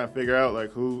like, I'm trying to figure out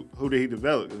like who did he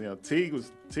develop? Teague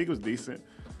was decent.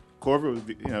 Corver was,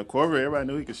 Corver, everybody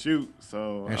knew he could shoot.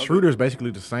 So And Schroeder's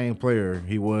basically the same player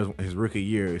he was his rookie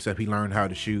year, except he learned how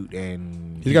to shoot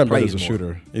and He's gotten better plays as a more.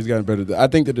 shooter. He's gotten better. I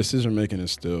think the decision making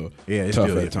is still It's tough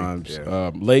still at iffy. times. Yeah.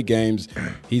 Late games,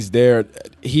 he's there.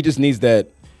 He just needs that.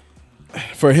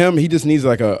 For him, he just needs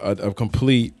like a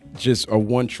complete, just a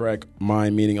one-track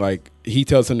mind, meaning like he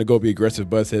tells him to go be aggressive,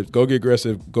 bust heads, go get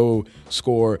aggressive, go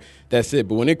score. That's it.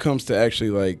 But when it comes to actually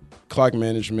like clock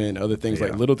management, other things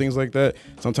like little things like that,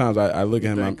 sometimes I look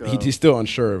at him. He's still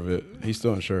unsure of it. He's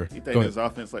still unsure. You think his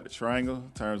offense like the triangle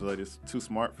in terms of like it's too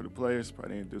smart for the players?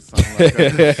 Probably need to do something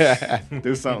like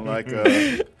do something like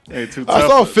too tough. I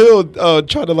saw Phil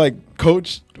try to like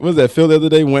coach. What was that? Phil the other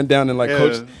day went down and like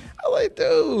coached. I'm like,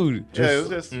 dude, it was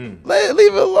just leave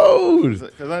it alone.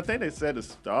 because I think they said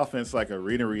the offense like a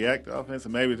read and react offense,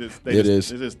 and maybe they're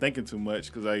just thinking too much.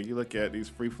 Because like you look at these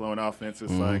free flowing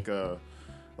offenses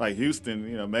like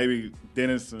Houston, maybe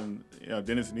Dennis and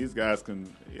these guys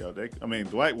can,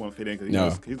 Dwight won't fit in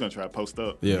because he's gonna try to post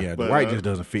up. Yeah, but, Dwight just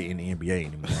doesn't fit in the NBA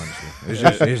anymore.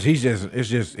 Honestly,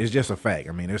 it's just a fact.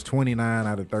 I mean, there's 29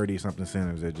 out of 30 something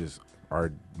centers that just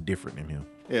are different than him.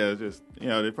 Yeah, just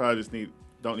they probably just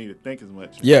don't need to think as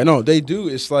much. Yeah, no, they do.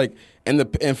 It's like and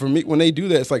for me when they do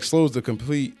that, it's like slows the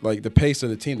complete like the pace of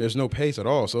the team. There's no pace at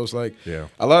all. So it's like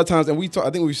a lot of times, and I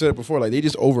think we said it before, like they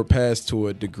just overpass to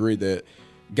a degree that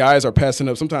guys are passing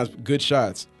up sometimes good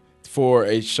shots for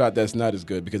a shot that's not as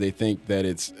good because they think that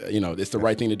it's it's the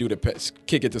right thing to do to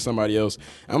kick it to somebody else.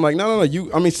 And I'm like, no.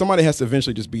 Somebody has to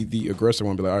eventually just be the aggressor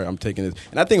one, be like, all right, I'm taking this.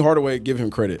 And I think Hardaway, give him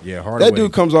credit. Yeah, Hardaway. That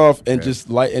dude comes off and just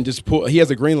pull. He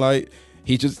has a green light.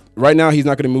 He just right now he's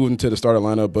not going to move into the starting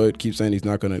lineup, but keeps saying he's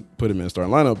not going to put him in the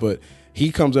starting lineup. But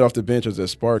he comes off the bench as a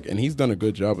spark, and he's done a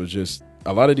good job of just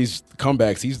a lot of these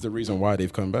comebacks. He's the reason why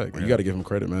they've come back. You got to give him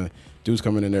credit, man. Dude's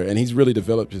coming in there, and he's really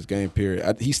developed his game.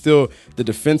 Period. He's still the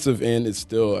defensive end is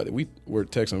still. We were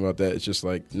texting about that. It's just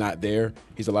like not there.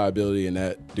 He's a liability in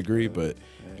that degree, but.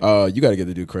 You got to give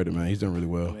the dude credit, man. He's done really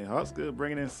well. Hawks good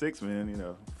bringing in 6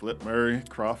 men. Flip Murray,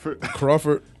 Crawford,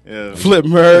 yeah. Flip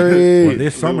Murray. Well,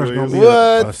 this summer's gonna be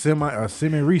a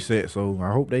semi reset, so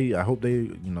I hope they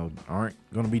aren't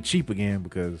gonna be cheap again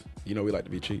because we like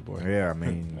to be cheap, boy. Yeah, I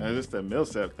mean, it's just that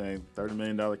Millsap thing, $30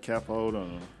 million cap hold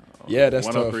on that's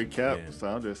 103 tough. cap. So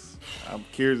I'm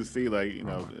curious to see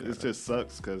it just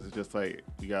sucks because it's just like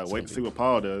you gotta wait to see what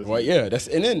Paul does. Well, yeah,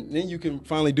 and then you can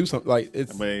finally do something like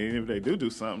it's. Even if they do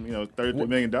something, $33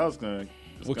 million gonna.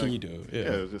 What can you do? Yeah,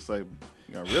 it's just like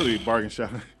really bargain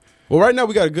shot. Well, right now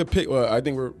we got a good pick. Well, I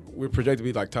think we're projected to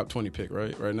be like top 20 pick,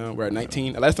 right? Right now we're at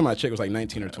 19. Last time I checked, it was like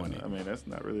 19 or 20. That's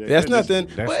not really. That's nothing.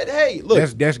 But hey, look,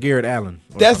 that's Garrett Allen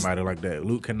or somebody like that,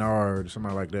 Luke Kennard,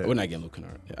 somebody like that. We're not getting Luke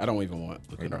Kennard. I don't even want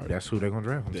Luke Kennard. That's who they're gonna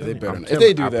draft. They better. If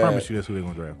they do that, I promise you, that's who they're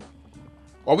gonna draft.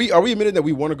 Are we admitting that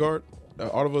we want a guard?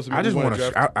 All of us. I just want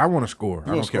to. I want to score.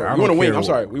 I don't care. You want a wing? I'm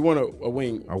sorry. We want a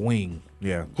wing. A wing.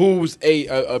 Yeah. Who's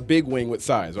a big wing with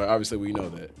size? Right? Obviously, we know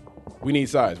that. We need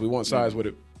size. We want size with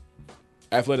it.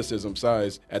 Athleticism,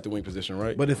 size at the wing position,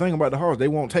 right? But the thing about the Hawks, they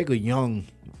won't take a young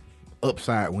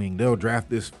upside wing. They'll draft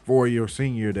this 4-year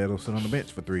senior that'll sit on the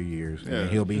bench for 3 years, and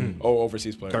he'll be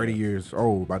overseas player, 30 years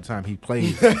old by the time he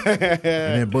plays. And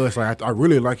then Bud's like, I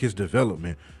really like his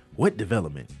development. What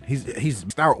development? He's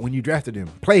stout when you drafted him.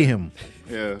 Play him.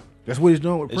 Yeah, that's what he's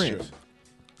doing with Prince. True.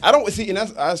 I don't see, and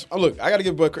look. I got to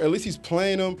give Bud. At least he's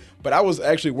playing him. But I was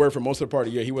actually worried for most of the part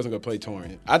of the year he wasn't going to play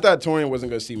Torian. I thought Torian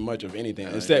wasn't going to see much of anything,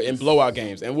 instead in blowout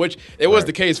games, and which it was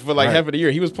the case for half of the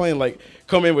year. He was playing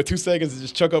come in with 2 seconds and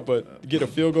just chuck up get a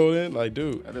field goal in. Like,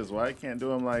 dude, that is why I can't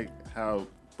do him like how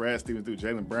Brad Stevens do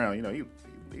Jaylen Brown. He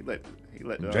let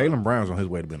Jaylen Brown's on his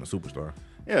way to being a superstar.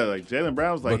 Yeah, like Jaylen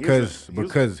Brown's like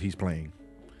because he's playing.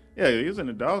 Yeah, he was in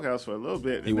the doghouse for a little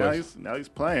bit. Now he's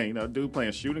playing. Dude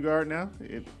playing shooting guard now.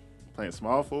 Playing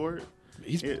small forward.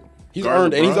 He's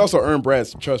earned, and he's also earned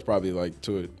Brad's trust probably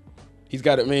to it. He's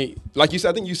got it. I mean, like you said,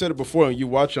 I think you said it before. When you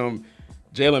watch him,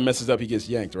 Jalen messes up, he gets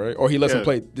yanked, right? Or he lets him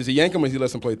play. Does he yank him or does he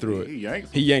lets him play through it?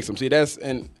 He yanks him. See, that's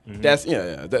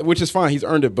which is fine. He's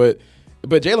earned it, but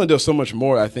Jalen does so much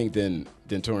more, I think, than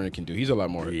Torian can do. He's a lot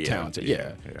more talented.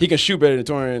 Yeah. He can shoot better than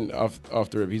Torian off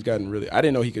the rip. He's gotten really. I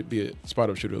didn't know he could be a spot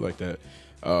up shooter like that.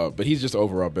 But he's just an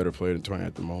overall better player than Torian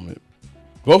at the moment.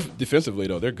 Both defensively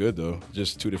though, they're good though.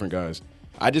 Just two different guys.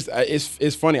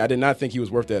 It's funny. I did not think he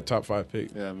was worth that top 5 pick.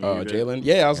 Yeah, Jalen.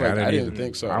 Yeah, I was like, I didn't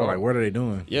think so. I was like, what are they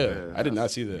doing? Yeah, I did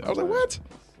not see that. I was like, what?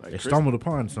 Like They Chris- stumbled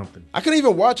upon something. I couldn't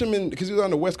even watch him because he was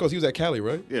on the West Coast. He was at Cali,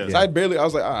 right? Yeah. So I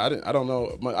was like, I don't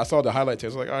know. I saw the highlight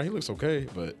test. I was like, he looks okay,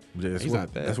 but That's he's what,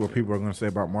 not bad. That's what people are going to say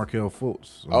about Markelle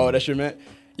Fultz. Oh, that's your man.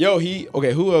 Yo,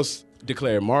 who else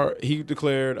declared? He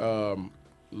declared.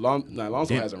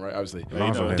 Lonzo hasn't, right? Obviously.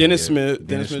 Lonzo hasn't Dennis yet. Smith,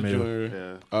 Dennis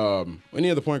Jr. Yeah.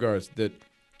 Any other point guards that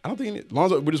I don't think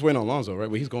Lonzo. We're just waiting on Lonzo, right?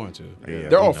 But he's going to. Yeah, They're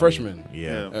we all know. freshmen.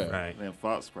 Yeah. Right. And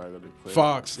Fox probably going to play.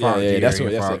 Fox, Fox, yeah, that's De'Aaron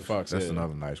what. That's Fox. it. Fox. That's yeah.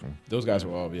 another nice one. Those guys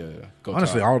were all Go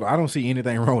Honestly, top. I don't see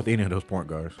anything wrong with any of those point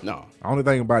guards. No. The only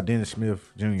thing about Dennis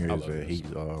Smith Jr. is love that he's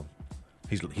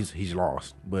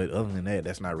lost. But other than that,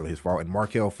 that's not really his fault. And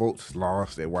Markelle Fultz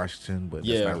lost at Washington, but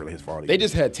that's not really his fault. They either.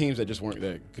 just had teams that just weren't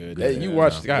that good. Yeah, You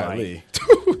watched right. golly.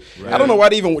 I don't know why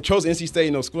they even chose NC State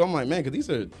in those schools. I'm like, man,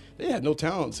 because they had no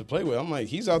talent to play with. I'm like,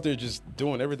 he's out there just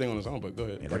doing everything on his own. But go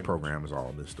ahead. Yeah, that program is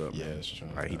all this stuff. Yeah, man. that's true.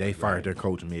 Like, they fired their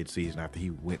coach mid-season after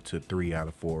he went to 3 out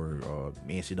of 4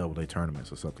 NCAA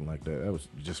tournaments or something like that. That was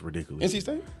just ridiculous. NC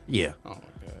State? Yeah. Oh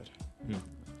my god.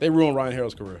 They ruined Ryan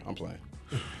Harrell's career. I'm playing.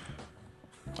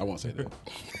 I won't say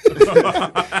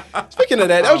that. Speaking of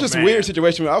that was just a weird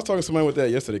situation. I was talking to somebody with that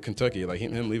yesterday, Kentucky, like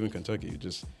him leaving Kentucky.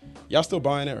 Just y'all still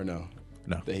buying it or no?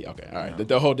 No. Okay, all right.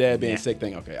 The whole dad being sick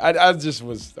thing. Okay, I just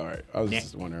was all right. I was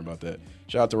just wondering about that.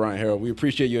 Shout out to Ryan Harrell. We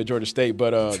appreciate you at Georgia State,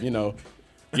 but you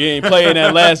ain't playing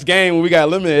that last game when we got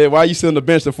eliminated. Why you still on the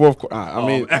bench the fourth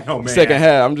quarter? Second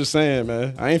half. I'm just saying,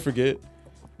 man. I ain't forget.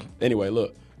 Anyway,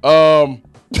 look.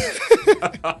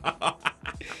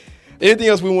 Anything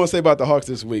else we want to say about the Hawks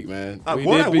this week, man?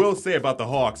 What I will say about the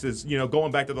Hawks is,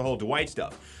 going back to the whole Dwight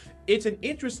stuff, it's an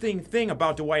interesting thing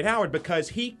about Dwight Howard because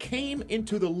he came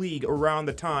into the league around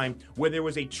the time where there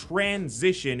was a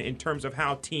transition in terms of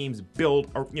how teams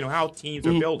build, or how teams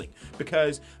are building.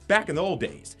 Because back in the old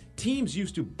days, teams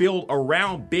used to build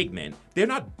around big men. They're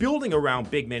not building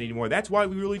around big men anymore. That's why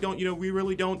we really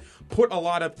don't put a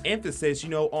lot of emphasis,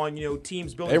 on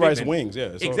teams building. Everybody's big men. wings, yeah.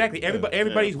 Exactly.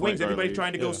 Everybody's wings. point Everybody's guard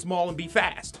trying to go league, small and be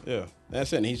fast. Yeah,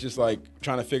 that's it. And he's just like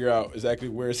trying to figure out exactly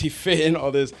where is he fit in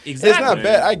all this. Exactly. It's not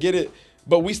bad. I get it,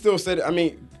 but we still said it. I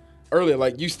mean, earlier,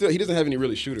 like he doesn't have any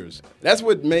really shooters. That's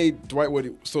what made Dwight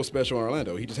Wood so special in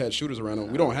Orlando. He just had shooters around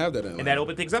him. We don't have that in Orlando. And that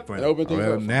opened things up for him. That opened things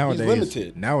Well, up. He's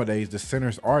limited. nowadays the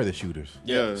centers are the shooters.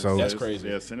 Yeah, So- That's crazy.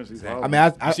 Yeah, Sinners, he's I mean, I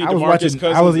was see DeMarcus watching.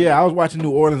 Cousins? I was watching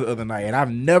New Orleans the other night, and I've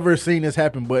never seen this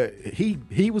happen. But he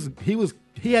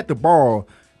had the ball,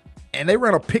 and they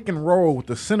ran a pick and roll with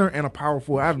the center and a power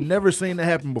forward. I've never seen that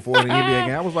happen before in an NBA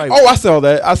game. I was like, Oh, I saw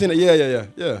that. I seen it.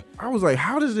 Yeah. I was like,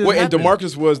 how does this? Wait, and happen?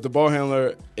 DeMarcus was the ball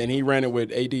handler, and he ran it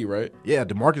with AD, right? Yeah,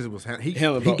 DeMarcus was he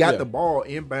Handling he ball, got yeah. the ball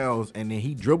inbounds, and then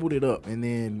he dribbled it up, and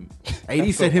then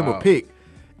AD set him a wild. pick,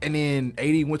 and then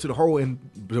AD went to the hole, and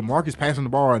DeMarcus passing the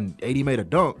ball, and AD made a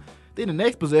dunk. Then the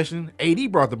next possession, AD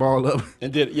brought the ball up.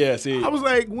 And see. I was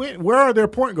like, where are their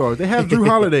point guards? They have Drew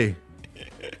Holiday.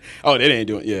 Oh, they ain't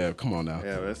doing. Yeah, come on now.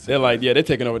 Yeah, that's They're like, they're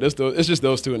taking over. It's just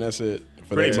those two, and that's it.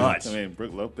 For Pretty that team. much. I mean,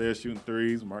 Brook Lopez shooting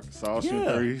threes, Marcus Gasol shooting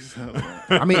Yeah. threes.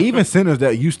 I mean, even centers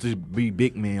that used to be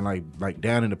big men, like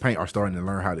down in the paint, are starting to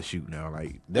learn how to shoot now.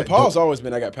 Like And that. Paul's always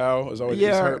been. I got Powell. Is always he's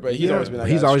hurt, but he's yeah. always been. That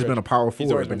He's guy always stretch. been a power He's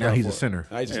forward, always but been now power he's a forward. center.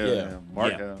 Now he's just, yeah, yeah.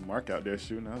 Mark, Yeah. Mark out there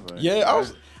shooting. I was like, Yeah,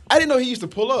 I didn't know he used to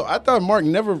pull up. I thought Mark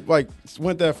never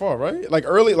went that far, right? Like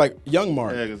early, like young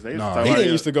Mark. Yeah, because they No, used he to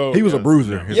didn't used to go. He was a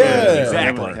bruiser. Yeah.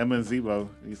 Exactly. Him and Zebo.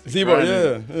 Used to Zebo, grind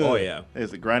yeah. Oh, yeah. They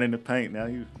used to grind in the paint. Now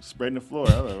you spreading the floor.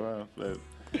 I was like, wow. But,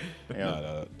 yeah.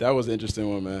 No, that was an interesting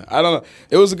one, man. I don't know.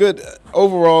 It was a good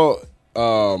overall.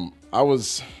 I'm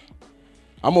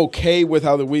okay with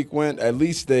how the week went. At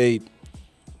least they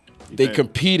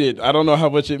competed. I don't know how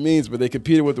much it means, but they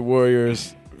competed with the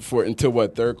Warriors until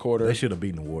third quarter. They should have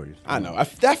beaten the Warriors. I know. I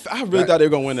really thought they were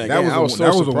gonna win that game. I was so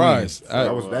that was surprised.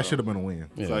 A win. That should have been a win.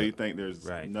 Yeah. So you think there's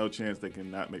Right. no chance they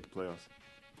can not make the playoffs?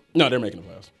 No, they're making the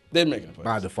playoffs. They're making the playoffs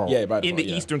By default. Yeah, by default. In the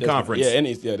yeah. Eastern They're- Conference. Yeah,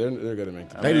 they're gonna make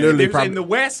the. They mean, literally If it was in the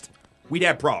West, we'd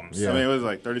have problems. Yeah. I mean, it was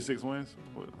like 36 wins.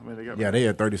 I mean, they got Yeah, they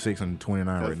at 36 and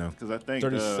 29 right now. Because I think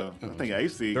 37.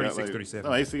 AC got 36, like 37.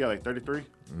 No, AC got like 33.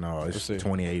 No, it's see.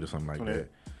 28 or something like 28. that.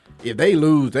 If they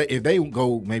lose, if they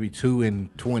go maybe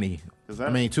 2-20, Is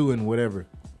that- 2 and whatever.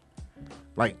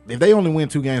 Like if they only win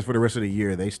 2 games for the rest of the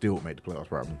year, they still would make the playoffs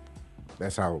probably.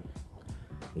 That's how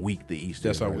weak the East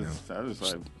That's is how right we- now. So I was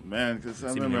just like, man, because I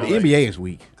Seeming remember The like- NBA is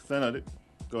weak. I know they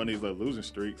go on these like losing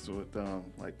streaks with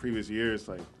like previous years,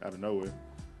 like out of nowhere.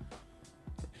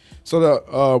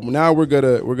 So now we're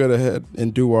gonna head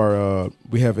and do our.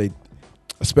 We have a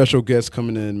special guest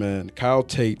coming in, man. Kyle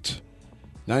Tait,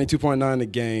 92.9 the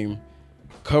game,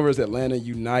 covers Atlanta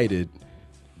United.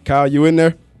 Kyle, you in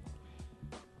there? Can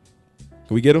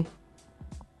we get him?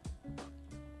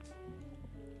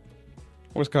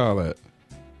 Where's Kyle at?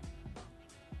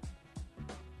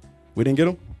 We didn't get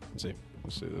him? Let's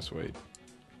see. Let's wait.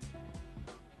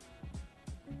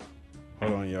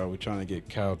 Hold on, y'all. We're trying to get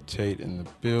Kyle Tait in the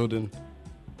building.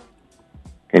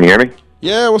 Can you hear me?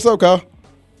 Yeah, what's up, Kyle?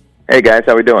 Hey guys,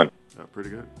 how we doing? Pretty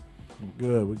good.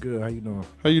 We're good. How you doing?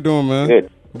 How you doing, man?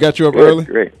 Good. We got you up Good, early?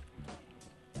 great.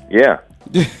 Yeah.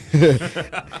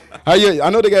 How you? I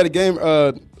know they got a game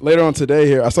later on today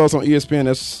here. I saw it's on ESPN.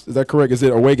 Is that correct? Is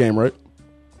it a away game, right?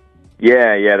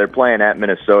 Yeah, they're playing at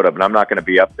Minnesota, but I'm not going to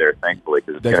be up there, thankfully,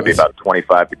 because it's going to be about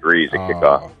 25 degrees at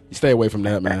kickoff. You stay away from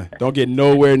that, man. Don't get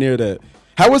nowhere near that.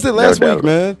 How was it last week,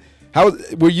 man?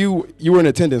 Were you were in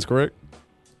attendance, correct?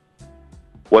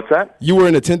 What's that? You were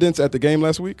in attendance at the game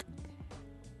last week?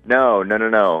 No.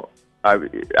 I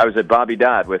was at Bobby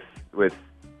Dodd with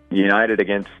United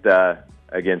against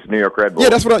New York Red Bulls. Yeah,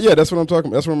 that's what I'm talking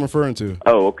about. That's what I'm referring to.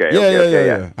 Oh, okay.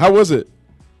 Yeah. How was it?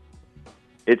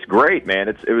 It's great, man.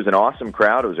 It was an awesome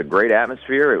crowd. It was a great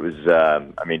atmosphere. It was,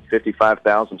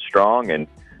 55,000 strong, and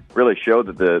really showed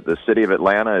that the city of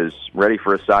Atlanta is ready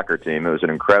for a soccer team. It was an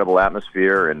incredible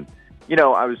atmosphere, and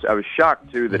I was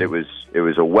shocked too that it was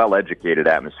a well-educated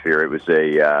atmosphere. It was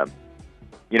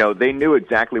they knew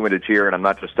exactly when to cheer, and I'm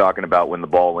not just talking about when the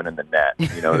ball went in the net.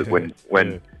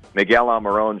 When Miguel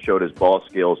Almiron showed his ball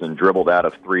skills and dribbled out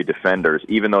of 3 defenders,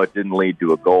 even though it didn't lead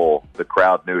to a goal, the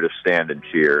crowd knew to stand and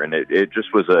cheer, and it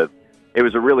just was a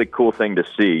really cool thing to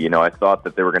see. I thought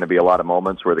that there were going to be a lot of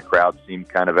moments where the crowd seemed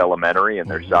kind of elementary in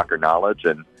their soccer knowledge,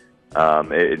 and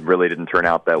it really didn't turn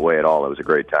out that way at all. It was a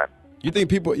great time. You think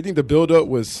the build-up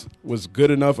was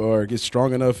good enough or get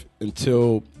strong enough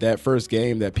until that first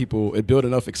game that it built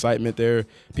enough excitement there,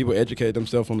 people educated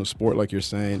themselves on the sport like you're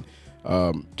saying?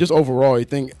 Just overall, you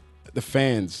think the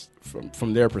fans,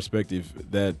 from their perspective,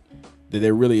 that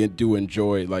they really do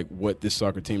enjoy like what this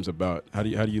soccer team's about? How do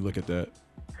you look at that?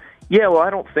 Yeah, well, I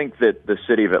don't think that the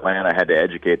city of Atlanta had to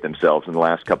educate themselves in the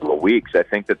last couple of weeks. I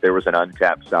think that there was an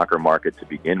untapped soccer market to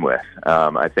begin with.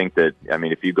 I think that,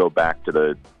 if you go back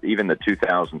to even the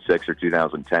 2006 or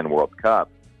 2010 World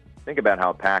Cup, think about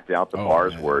how packed out the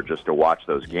bars were just to watch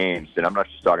those games. And I'm not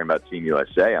just talking about Team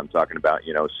USA. I'm talking about,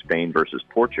 Spain versus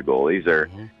Portugal. These are,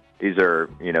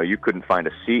 you couldn't find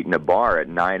a seat in a bar at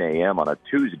 9 a.m. on a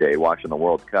Tuesday watching the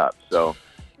World Cup. So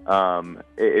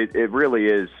it really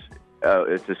is.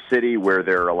 It's a city where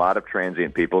there are a lot of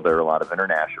transient people. There are a lot of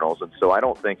internationals. And so I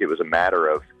don't think it was a matter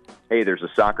of, hey, there's a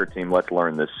soccer team, let's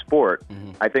learn this sport.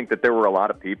 Mm-hmm. I think that there were a lot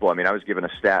of people. I was given a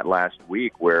stat last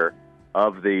week where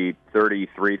of the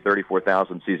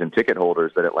 34,000 season ticket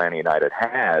holders that Atlanta United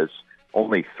has,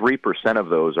 only 3% of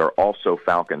those are also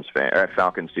Falcons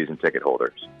season ticket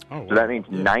holders. Oh, wow. So that means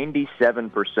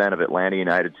 97% of Atlanta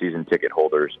United season ticket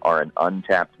holders are an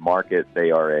untapped market.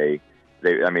 They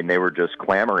were just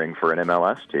clamoring for an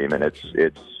MLS team, and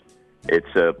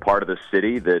it's a part of the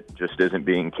city that just isn't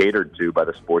being catered to by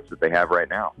the sports that they have right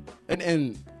now.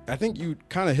 And I think you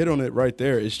kind of hit on it right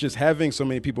there. It's just having so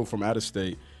many people from out of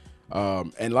state,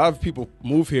 and a lot of people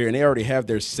move here, and they already have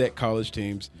their set college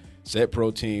teams, set pro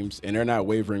teams, and they're not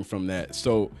wavering from that.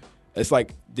 So it's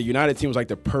like the United team was like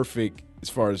the perfect, as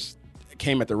far as it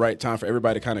came at the right time for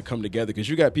everybody to kind of come together, because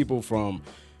you got people from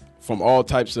all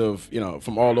types of,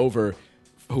 from all over,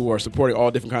 who are supporting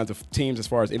all different kinds of teams as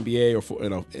far as NBA or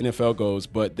NFL goes,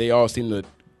 but they all seem to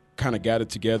kind of gather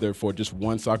together for just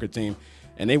one soccer team.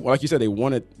 And they, like you said, they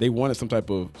wanted some type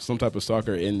of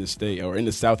soccer in the state or in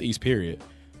the Southeast period.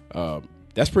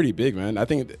 That's pretty big, man. I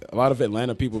think a lot of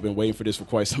Atlanta people have been waiting for this for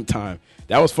quite some time.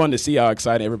 That was fun to see how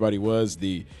excited everybody was.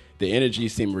 The energy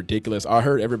seemed ridiculous. I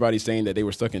heard everybody saying that they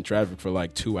were stuck in traffic for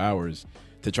like 2 hours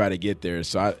to try to get there.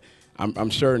 So I'm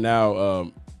sure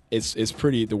now. It's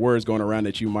pretty. The word's going around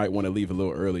that you might want to leave a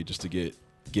little early just to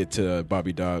get to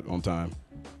Bobby Dodd on time.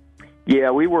 Yeah,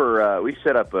 we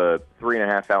set up a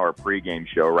 3.5 hour pregame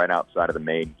show right outside of the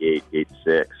main gate 6,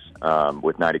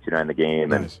 with 92.9 The Game,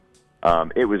 nice.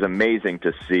 And it was amazing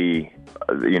to see,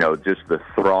 just the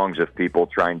throngs of people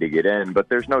trying to get in. But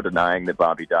there's no denying that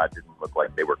Bobby Dodd didn't look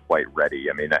like they were quite ready.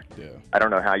 I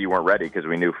don't know how you weren't ready, because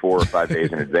we knew 4 or 5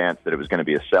 days in advance that it was going to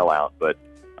be a sellout, but.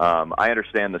 I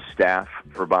understand the staff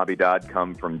for Bobby Dodd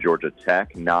come from Georgia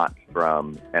Tech, not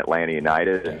from Atlanta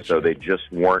United, and so they just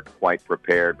weren't quite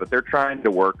prepared. But they're trying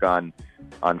to work on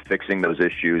fixing those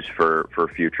issues for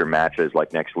future matches,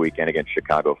 like next weekend against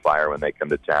Chicago Fire when they come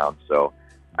to town. So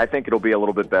I think it'll be a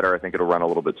little bit better. I think it'll run a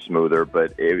little bit smoother.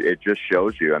 But it just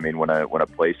shows you. when a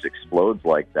place explodes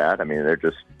like that,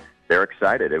 they're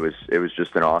excited. It was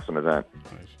just an awesome event.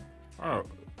 Nice. All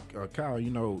right, Kyle,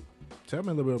 tell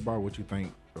me a little bit about what you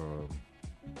think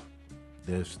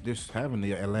this having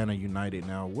the Atlanta United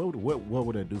now, what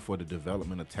would that do for the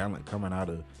development of talent coming out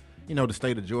of, the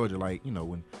state of Georgia? Like,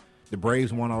 when the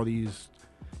Braves won all these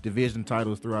division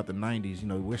titles throughout the 90s,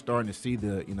 we're starting to see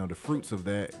the fruits of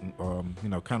that,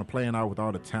 kind of playing out with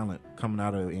all the talent coming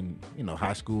out of in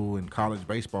high school and college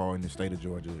baseball in the state of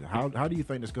Georgia. How do you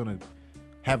think that's going to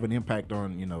have an impact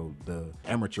on the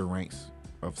amateur ranks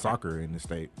of soccer in the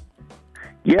state?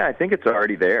 Yeah, I think it's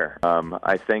already there.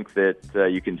 I think that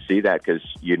you can see that because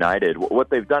United, what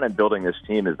they've done in building this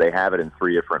team is they have it in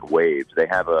three different waves. They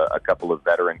have a couple of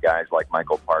veteran guys like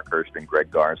Michael Parkhurst and Greg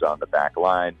Garza on the back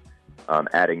line,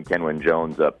 adding Kenwin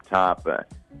Jones up top.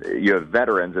 You have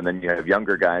veterans, and then you have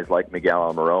younger guys like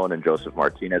Miguel Almiron and Joseph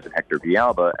Martinez and Hector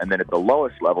Villalba. And then at the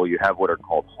lowest level, you have what are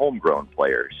called homegrown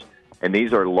players. And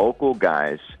these are local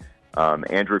guys,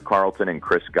 Andrew Carlton and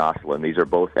Chris Goslin. These are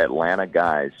both Atlanta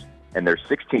guys, and they're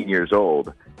 16 years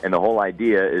old. And the whole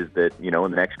idea is that, in the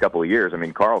next couple of years,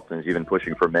 Carlton's even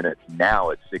pushing for minutes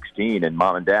now at 16, and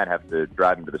mom and dad have to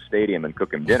drive him to the stadium and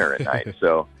cook him dinner at night.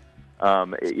 So,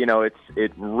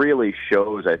 it really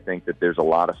shows, I think, that there's a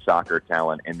lot of soccer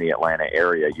talent in the Atlanta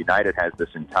area. United has this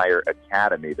entire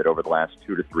academy that over the last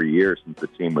 2 to 3 years since the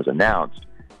team was announced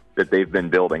that they've been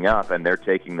building up, and they're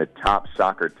taking the top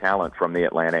soccer talent from the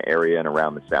Atlanta area and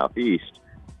around the Southeast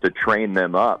to train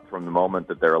them up from the moment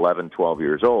that they're 11, 12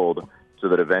 years old, so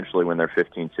that eventually when they're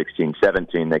 15, 16,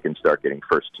 17, they can start getting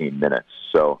first-team minutes.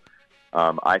 So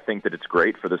I think that it's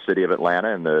great for the city of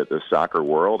Atlanta and the soccer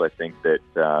world. I think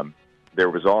that there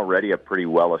was already a pretty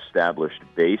well-established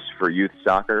base for youth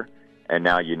soccer, and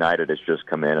now United has just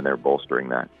come in and they're bolstering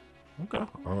that. Okay.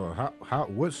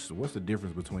 What's the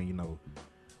difference between,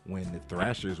 when the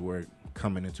Thrashers were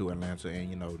coming into Atlanta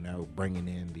and, now bringing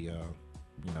in the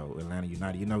Atlanta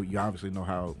United? You obviously know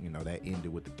how, that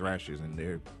ended with the Thrashers and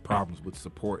their problems with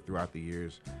support throughout the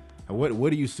years. What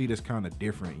do you see that's kind of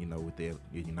different, with the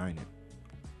United?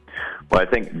 Well, I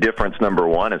think difference number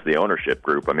one is the ownership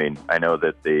group. I know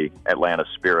that the Atlanta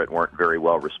Spirit weren't very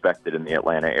well respected in the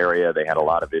Atlanta area. They had a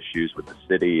lot of issues with the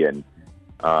city, and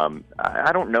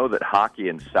I don't know that hockey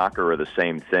and soccer are the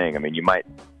same thing.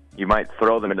 You might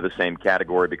throw them into the same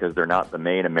category because they're not the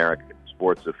main American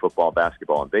sports of football,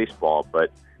 basketball, and baseball.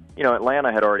 But,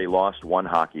 Atlanta had already lost one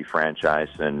hockey franchise,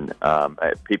 and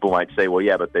people might say, well,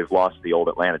 yeah, but they've lost the old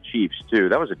Atlanta Chiefs, too.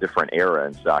 That was a different era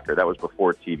in soccer. That was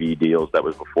before TV deals. That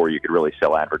was before you could really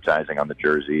sell advertising on the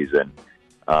jerseys. And,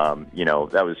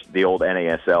 that was the old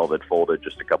NASL that folded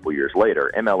just a couple years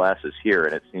later. MLS is here,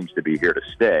 and it seems to be here to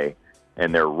stay.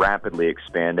 And they're rapidly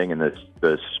expanding, and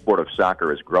the sport of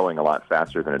soccer is growing a lot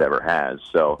faster than it ever has.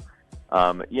 So,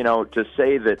 to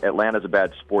say that Atlanta's a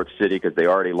bad sports city because they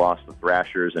already lost the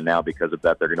Thrashers, and now because of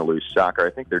that they're going to lose soccer, I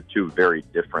think they're two very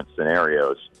different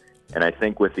scenarios. And I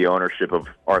think with the ownership of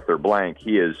Arthur Blank,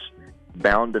 he is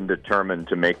bound and determined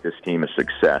to make this team a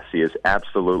success. He is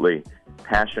absolutely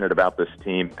passionate about this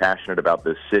team, passionate about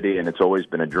this city, and it's always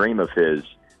been a dream of his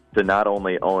to not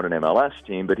only own an MLS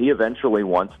team, but he eventually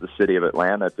wants the city of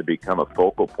Atlanta to become a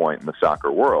focal point in the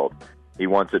soccer world. He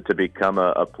wants it to become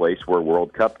a place where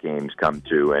World Cup games come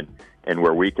to, and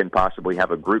where we can possibly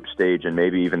have a group stage and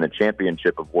maybe even the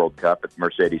championship of World Cup at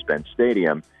Mercedes-Benz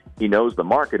Stadium. He knows the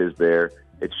market is there.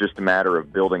 It's just a matter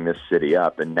of building this city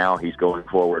up, and now he's going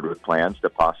forward with plans to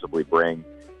possibly bring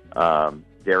Darren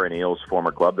Eales,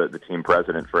 former club, the team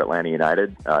president for Atlanta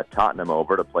United, Tottenham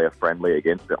over to play a friendly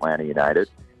against Atlanta United.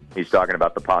 He's talking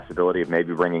about the possibility of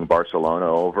maybe bringing Barcelona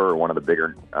over, or one of the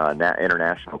bigger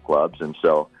international clubs. And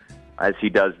so as he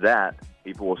does that,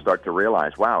 people will start to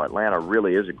realize, wow, Atlanta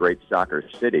really is a great soccer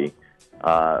city.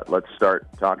 Let's start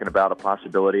talking about a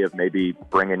possibility of maybe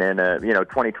bringing in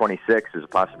 2026 is a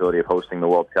possibility of hosting the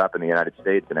World Cup in the United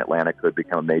States, and Atlanta could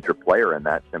become a major player in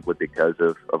that simply because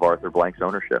of Arthur Blank's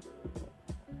ownership.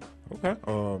 Okay.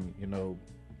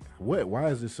 Why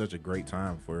is this such a great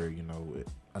time for,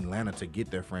 Atlanta to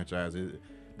get their franchise?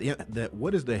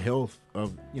 What is the health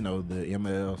of, the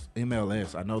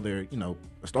MLS? I know they're,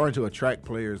 starting to attract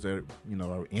players that,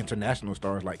 are international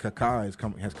stars, like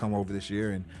Kaká has come over this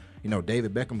year, and,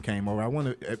 David Beckham came over. I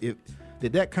wonder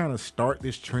did that kind of start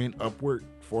this trend upward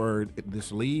for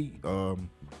this league?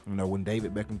 When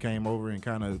David Beckham came over and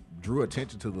kind of drew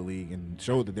attention to the league and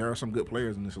showed that there are some good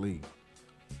players in this league.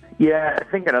 Yeah, I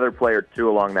think another player, too,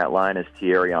 along that line is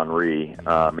Thierry Henry.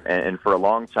 And for a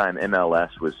long time,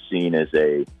 MLS was seen as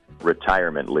a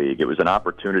retirement league. It was an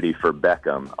opportunity for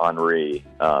Beckham, Henry,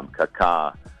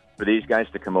 Kaká, for these guys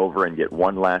to come over and get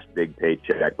one last big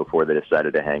paycheck before they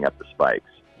decided to hang up the spikes.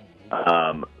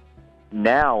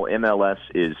 Now MLS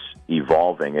is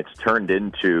evolving. It's turned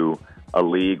into a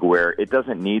league where it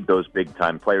doesn't need those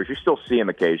big-time players. You still see them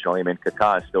occasionally. I mean,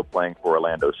 Kaká is still playing for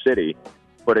Orlando City,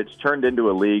 but it's turned into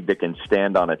a league that can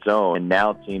stand on its own, and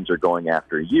now teams are going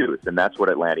after youth, and that's what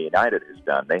Atlanta United has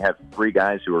done. They have 3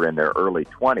 guys who are in their early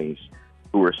 20s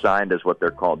who are signed as what they're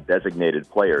called designated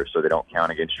players, so they don't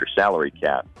count against your salary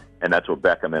cap. And that's what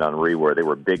Beckham and Henry were. They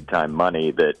were big-time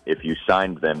money that if you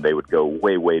signed them, they would go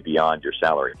way, way beyond your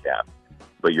salary cap.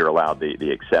 But you're allowed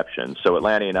the exceptions. So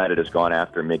Atlanta United has gone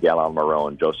after Miguel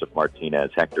Almiron, Joseph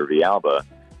Martinez, Hector Villalba.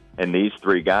 And these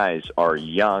 3 guys are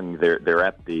young. They're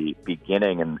at the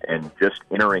beginning and just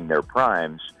entering their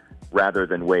primes rather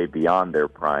than way beyond their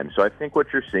prime. So I think what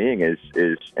you're seeing is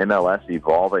MLS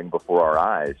evolving before our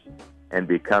eyes and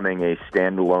becoming a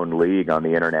standalone league on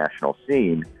the international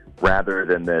scene rather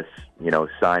than this,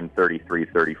 signed 33,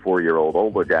 34-year-old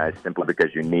older guys simply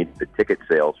because you need the ticket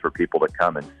sales for people to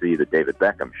come and see the David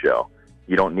Beckham show.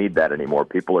 You don't need that anymore.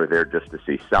 People are there just to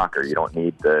see soccer. You don't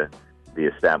need the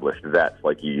established vets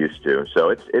like you used to. So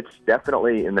it's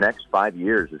definitely, in the next 5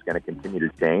 years, is going to continue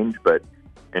to change. But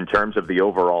in terms of the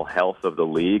overall health of the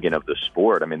league and of the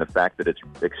sport, I mean, the fact that it's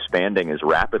expanding as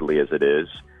rapidly as it is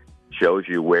shows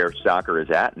you where soccer is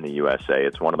at in the USA.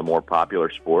 It's one of the more popular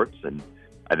sports, and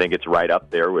I think it's right up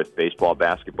there with baseball,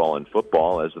 basketball, and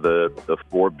football as the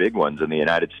 4 big ones in the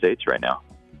United States right now.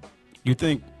 You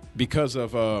think because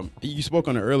of you spoke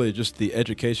on it earlier, just the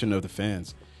education of the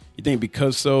fans. You think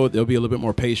because so they'll be a little bit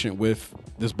more patient with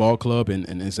this ball club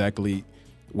and exactly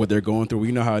what they're going through?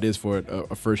 We know how it is for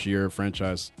a first-year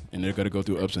franchise, and they're going to go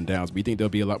through ups and downs. But you think they'll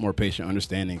be a lot more patient,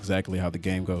 understanding exactly how the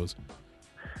game goes?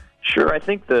 Sure. I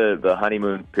think the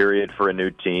honeymoon period for a new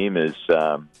team is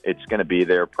it's going to be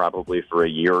there probably for a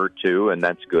year or 2, and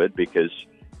that's good because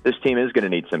this team is going to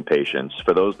need some patience.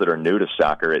 For those that are new to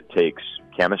soccer, it takes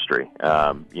chemistry.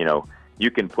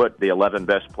 You can put the 11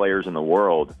 best players in the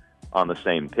world on the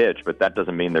same pitch, but that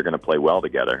doesn't mean they're going to play well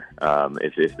together.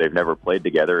 If they've never played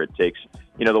together, it takes,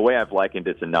 the way I've likened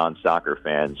it to non-soccer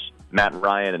fans, Matt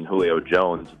Ryan and Julio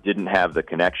Jones didn't have the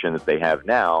connection that they have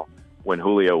now when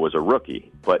Julio was a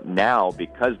rookie. But now,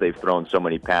 because they've thrown so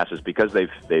many passes, because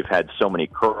they've had so many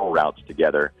curl routes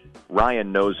together,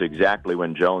 Ryan knows exactly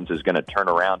when Jones is going to turn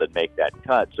around and make that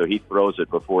cut, so he throws it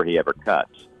before he ever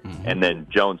cuts. Mm-hmm. And then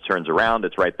Jones turns around,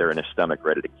 it's right there in his stomach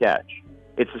ready to catch.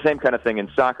 It's the same kind of thing in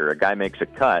soccer. A guy makes a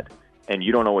cut, and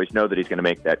you don't always know that he's going to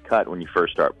make that cut when you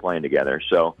first start playing together.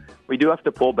 So we do have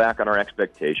to pull back on our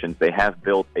expectations. They have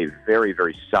built a very,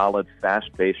 very solid,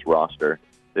 fast-paced roster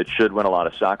that should win a lot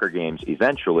of soccer games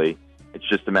eventually. It's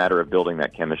just a matter of building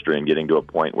that chemistry and getting to a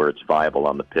point where it's viable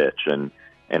on the pitch. And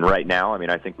right now, I mean,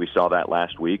 I think we saw that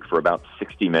last week for about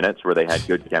 60 minutes where they had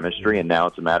good chemistry, and now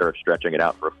it's a matter of stretching it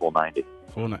out for a full 90.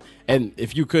 And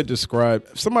if you could describe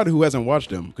somebody who hasn't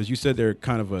watched them, because you said they're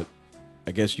kind of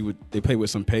they play with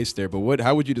some pace there, but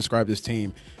how would you describe this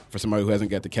team for somebody who hasn't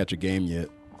got to catch a game yet?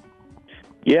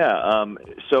 Yeah,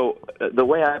 so the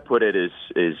way I put it is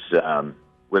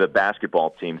with a basketball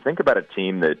team, think about a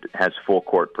team that has full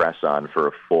court press on for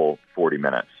a full 40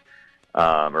 minutes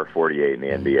or 48 in the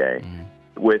NBA. Mm-hmm.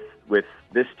 With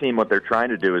this team, what they're trying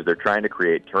to do is they're trying to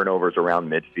create turnovers around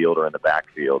midfield or in the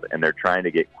backfield, and they're trying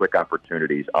to get quick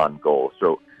opportunities on goal.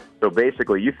 So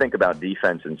basically, you think about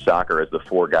defense in soccer as the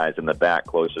 4 guys in the back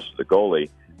closest to the goalie.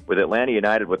 With Atlanta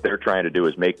United, what they're trying to do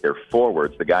is make their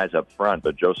forwards, the guys up front,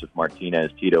 but Joseph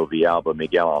Martinez, Tito Villalba,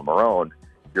 Miguel Almiron,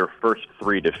 your first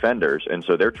 3 defenders. And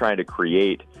so they're trying to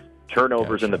create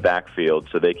turnovers in the backfield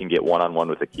so they can get one-on-one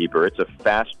with the keeper. It's a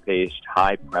fast-paced,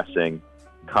 high-pressing,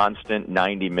 constant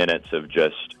 90 minutes of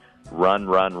just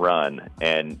run,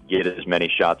 and get as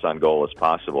many shots on goal as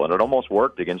possible. And it almost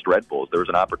worked against Red Bulls. There was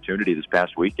an opportunity this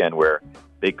past weekend where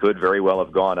they could very well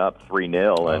have gone up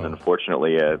 3-0, and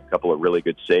unfortunately a couple of really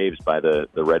good saves by the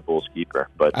Red Bulls keeper.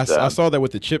 But I saw that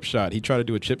with the chip shot. He tried to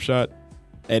do a chip shot,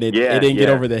 and it didn't get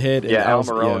over the head.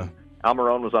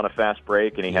 Almiron was on a fast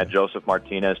break, and he had Joseph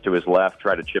Martinez to his left,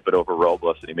 try to chip it over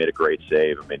Robles, and he made a great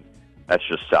save. I mean, that's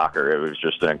just soccer. It was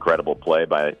just an incredible play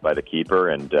by the keeper,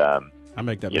 and I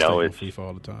make that mistake on FIFA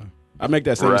all the time. I make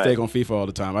that same mistake on FIFA all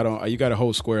the time. You got to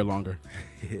hold square longer.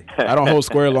 I don't hold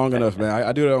square long enough, man.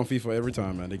 I do that on FIFA every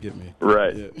time, man. They get me.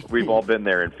 Right. Yeah. We've all been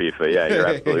there in FIFA. Yeah, you're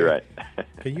absolutely right.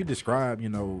 Can you describe,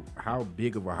 how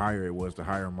big of a hire it was to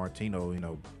hire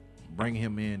Martino, bring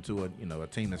him into a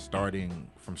team that's starting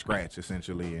from scratch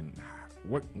essentially, and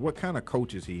what kind of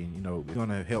coach is he? Going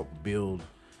to help build,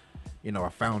 a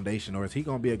foundation, or is he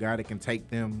going to be a guy that can take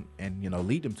them and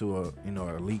lead them to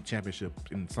a league championship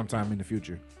in sometime in the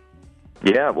future?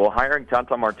 Yeah, well, hiring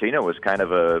Tata Martino was kind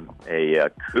of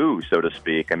a coup, so to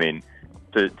speak. I mean,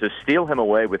 to steal him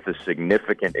away with the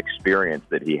significant experience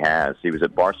that he has. He was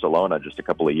at Barcelona just a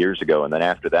couple of years ago, and then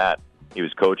after that, he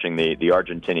was coaching the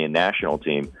Argentinian national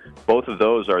team. Both of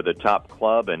those are the top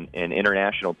club and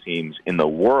international teams in the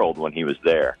world when he was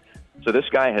there. So this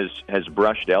guy has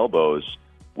brushed elbows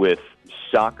with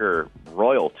soccer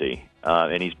royalty,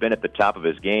 and he's been at the top of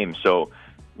his game. So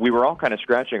we were all kind of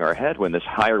scratching our head when this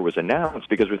hire was announced,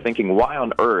 because we're thinking, why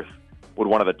on earth would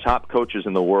one of the top coaches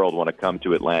in the world want to come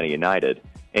to Atlanta United?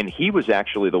 And he was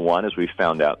actually the one, as we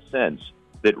found out since,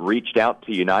 that reached out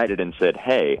to United and said,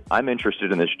 hey, I'm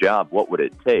interested in this job. What would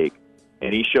it take?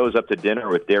 And he shows up to dinner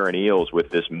with Darren Eales with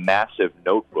this massive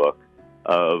notebook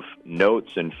of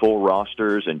notes and full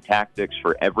rosters and tactics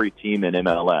for every team in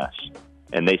MLS.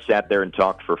 And they sat there and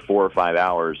talked for 4 or 5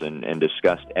 hours and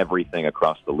discussed everything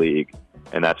across the league.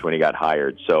 And that's when he got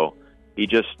hired. So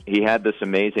he had this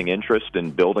amazing interest in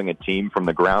building a team from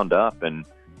the ground up and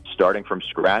starting from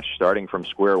scratch, starting from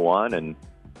square one. And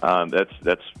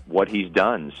that's what he's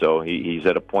done. So he's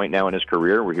at a point now in his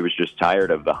career where he was just tired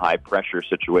of the high-pressure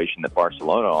situation that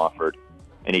Barcelona offered,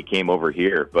 and he came over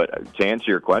here. But to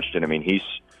answer your question, I mean,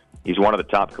 he's one of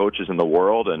the top coaches in the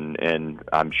world, and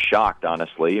I'm shocked,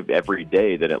 honestly, every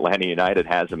day that Atlanta United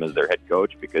has him as their head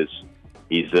coach, because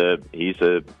he's a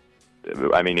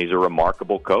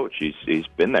remarkable coach. He's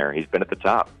been there. He's been at the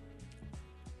top.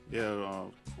 Yeah,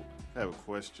 I have a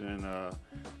question.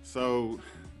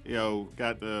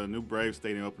 Got the new Braves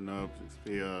Stadium opened up.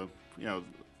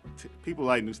 People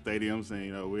like new stadiums,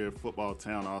 and we're a football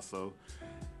town also.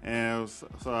 And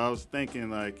so I was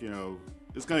thinking, it's going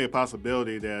to be a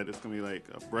possibility that it's going to be like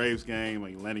a Braves game,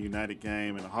 an Atlanta United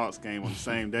game, and a Hawks game on the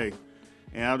same day.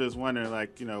 And I'm just wondering,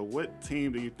 what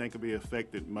team do you think will be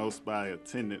affected most by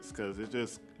attendance? Because it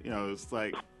just, it's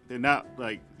like they're not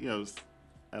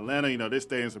Atlanta, their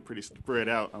stadiums are pretty spread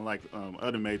out, unlike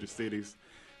other major cities.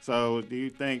 So do you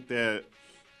think that,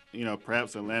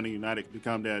 perhaps Atlanta United could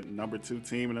become that number 2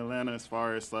 team in Atlanta as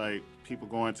far as, people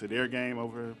going to their game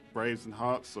over Braves and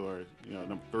Hawks, or,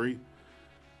 number 3?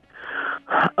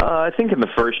 I think in the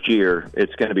first year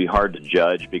it's going to be hard to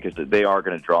judge, because they are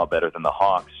going to draw better than the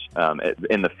Hawks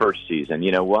in the first season.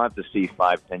 We'll have to see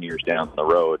 5-10 years down the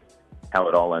road how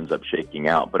it all ends up shaking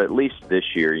out. But at least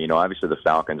this year, obviously the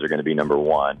Falcons are going to be number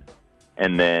 1.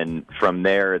 And then from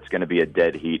there, it's going to be a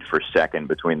dead heat for second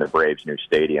between the Braves' new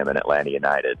stadium and Atlanta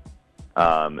United.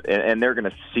 And they're going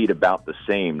to seat about the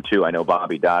same, too. I know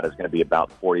Bobby Dodd is going to be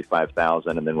about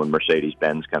 45,000, and then when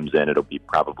Mercedes-Benz comes in, it'll be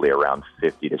probably around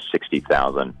 50 to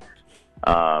 60,000.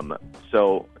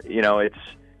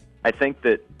 I think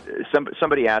that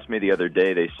somebody asked me the other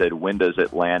day, they said, when does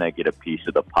Atlanta get a piece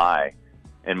of the pie?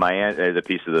 And the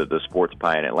piece of the sports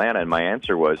pie in Atlanta, and my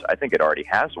answer was, I think it already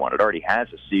has one. It already has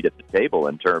a seat at the table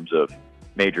in terms of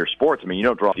major sports. I mean, you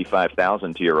don't draw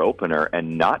 55,000 to your opener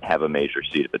and not have a major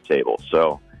seat at the table.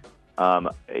 So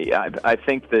I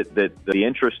think that the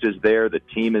interest is there, the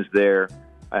team is there,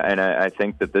 and I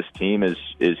think that this team is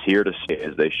here to stay,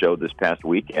 as they showed this past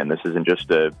weekend. This isn't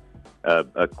just a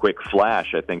quick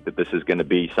flash. I think that this is going to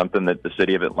be something that the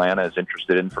city of Atlanta is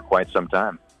interested in for quite some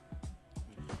time.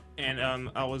 And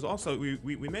I was also,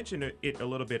 we mentioned it a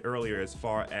little bit earlier as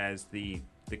far as the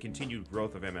continued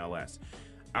growth of MLS.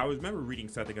 I remember reading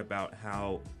something about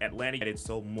how Atlanta United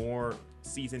sold more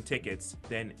season tickets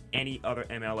than any other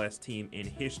MLS team in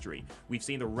history. We've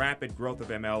seen the rapid growth of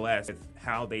MLS, with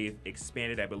how they've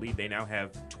expanded. I believe they now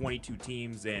have 22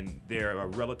 teams, and they're a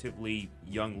relatively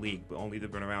young league, but only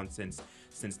they've been around since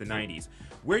the 90s.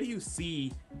 Where do you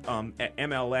see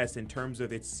MLS in terms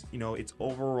of its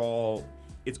overall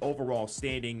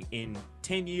standing in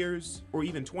 10 years or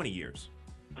even 20 years?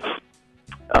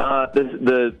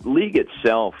 The league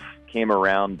itself came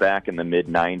around back in the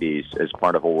mid-'90s as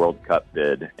part of a World Cup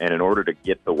bid, and in order to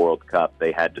get the World Cup,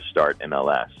 they had to start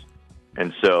MLS.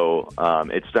 And so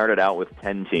it started out with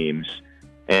 10 teams,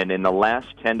 and in the last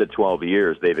 10 to 12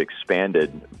 years, they've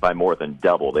expanded by more than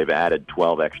double. They've added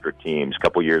 12 extra teams. A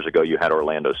couple years ago, you had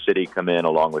Orlando City come in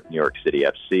along with New York City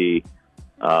FC.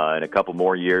 In a couple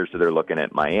more years, they're looking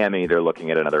at Miami. They're looking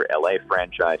at another LA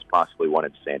franchise, possibly one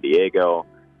in San Diego.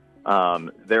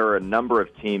 There are a number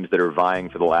of teams that are vying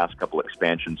for the last couple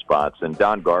expansion spots, and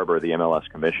Don Garber, the MLS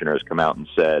commissioner, has come out and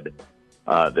said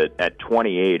that at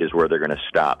 28 is where they're going to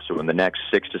stop. So in the next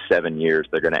 6 to 7 years,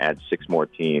 they're going to add 6 more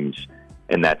teams,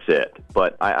 and that's it.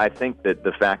 But I think that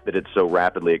the fact that it's so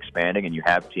rapidly expanding, and you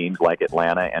have teams like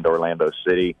Atlanta and Orlando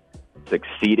City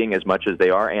succeeding as much as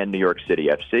they are, and New York City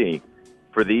FC,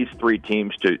 for these 3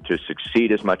 teams to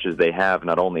succeed as much as they have,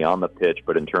 not only on the pitch,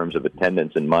 but in terms of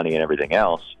attendance and money and everything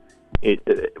else,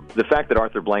 the fact that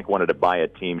Arthur Blank wanted to buy a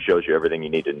team shows you everything you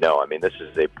need to know. I mean, this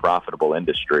is a profitable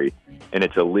industry, and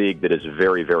it's a league that is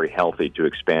very, very healthy to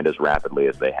expand as rapidly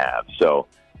as they have. So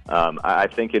I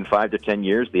think in 5 to 10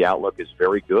 years, the outlook is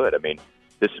very good. I mean,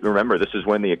 remember, this is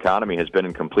when the economy has been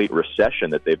in complete recession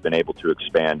that they've been able to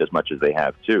expand as much as they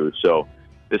have, too. So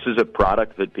this is a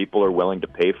product that people are willing to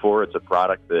pay for. It's a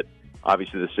product that,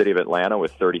 obviously, the city of Atlanta,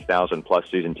 with 30,000-plus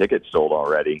season tickets sold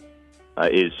already,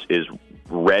 is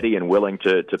ready and willing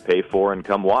to pay for and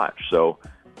come watch. So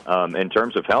in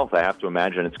terms of health, I have to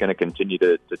imagine it's going to continue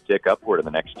to tick upward in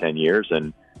the next 10 years.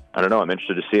 And I don't know, I'm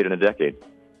interested to see it in a decade.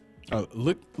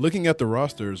 Looking at the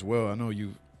roster as well, I know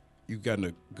you've gotten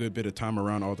a good bit of time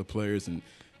around all the players and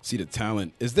see the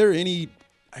talent. Is there any,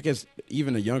 I guess,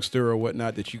 even a youngster or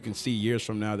whatnot that you can see years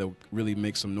from now that will really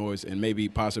make some noise and maybe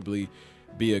possibly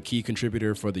be a key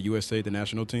contributor for the USA, the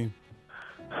national team?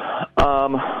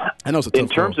 I know it's a tough in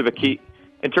terms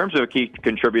of a key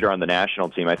contributor on the national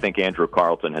team, I think Andrew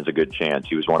Carlton has a good chance.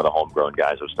 He was one of the homegrown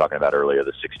guys I was talking about earlier,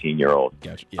 the 16-year-old.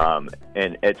 Gotcha. Yeah.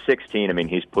 And at 16, I mean,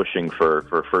 he's pushing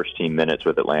for first-team minutes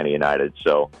with Atlanta United.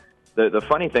 So the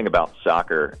funny thing about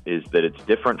soccer is that it's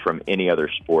different from any other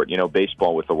sport. You know,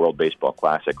 baseball with the World Baseball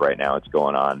Classic right now, it's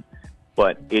going on.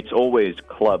 But it's always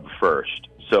club first.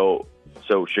 So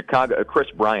Chicago, Chris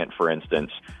Bryant, for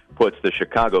instance, puts the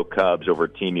Chicago Cubs over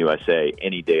Team USA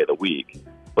any day of the week.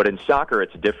 But in soccer,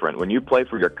 it's different. When you play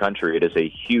for your country, it is a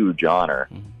huge honor.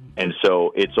 And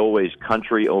so it's always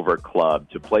country over club.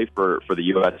 To play for the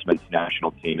U.S. men's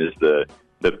national team is the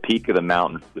peak of the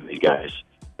mountain for these guys.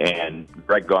 And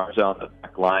Greg Garza on the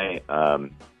back line,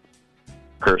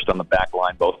 Kirst on the back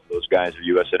line, both of those guys are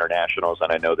U.S. internationals,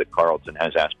 and I know that Carlton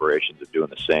has aspirations of doing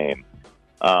the same.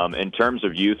 In terms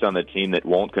of youth on the team that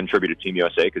won't contribute to Team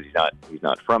USA because he's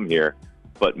not from here,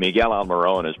 but Miguel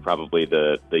Almiron is probably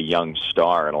the young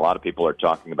star, and a lot of people are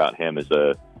talking about him as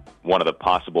one of the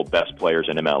possible best players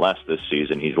in MLS this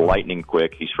season. He's lightning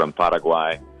quick. He's from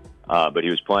Paraguay, but he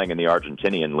was playing in the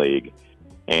Argentinian league,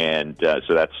 and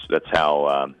so that's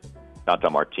how Tata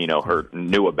Martino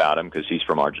knew about him because he's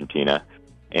from Argentina.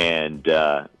 And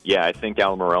I think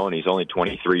Almiron, he's only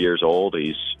 23 years old.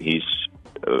 He's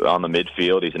on the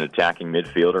midfield. He's an attacking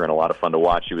midfielder and a lot of fun to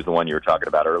watch. He was the one you were talking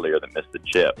about earlier that missed the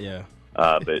chip. Yeah.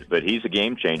 But he's a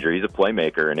game changer. He's a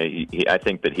playmaker, and I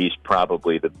think that he's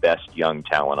probably the best young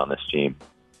talent on this team.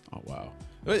 Oh, wow.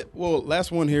 Well,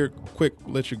 last one here, quick,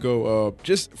 let you go.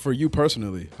 Just for you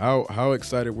personally, how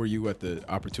excited were you at the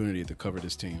opportunity to cover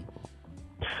this team?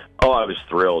 Oh, I was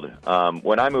thrilled.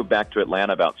 When I moved back to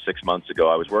Atlanta about 6 months ago,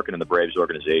 I was working in the Braves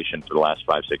organization for the last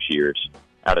 5-6 years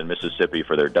out in Mississippi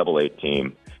for their Double-A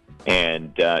team.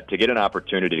 And to get an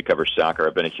opportunity to cover soccer,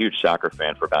 I've been a huge soccer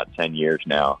fan for about 10 years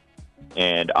now.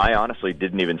 And I honestly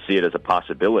didn't even see it as a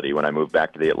possibility when I moved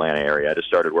back to the Atlanta area. I just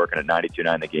started working at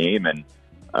 92.9 The Game, and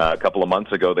a couple of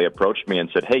months ago they approached me and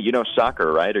said, "Hey, you know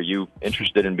soccer, right? Are you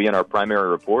interested in being our primary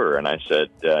reporter?" And I said,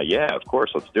 "Yeah, of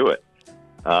course, let's do it."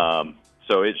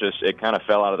 So it kind of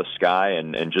fell out of the sky,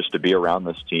 and just to be around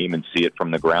this team and see it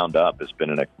from the ground up has been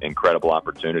an incredible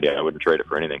opportunity. I wouldn't trade it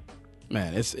for anything.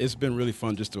 Man, it's been really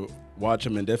fun just to watch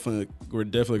them, and we're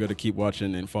definitely going to keep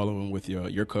watching and following with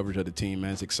your coverage of the team,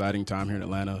 man. It's an exciting time here in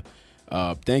Atlanta.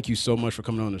 Thank you so much for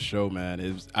coming on the show,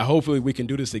 man. Hopefully we can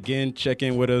do this again. Check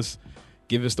in with us,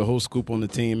 give us the whole scoop on the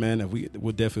team, man.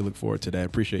 We'll definitely look forward to that.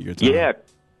 Appreciate your time. Yeah,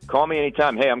 call me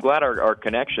anytime. Hey, I'm glad our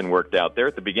connection worked out. There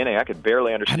at the beginning, I could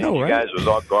barely understand you guys. It was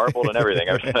all garbled and everything.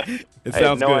 I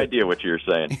had no idea what you were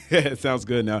saying. It sounds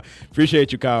good now.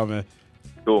 Appreciate you, Kyle, man.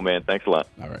 Cool, man. Thanks a lot.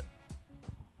 All right.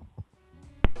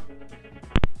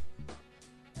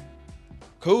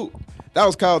 Cool. That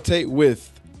was Kyle Tait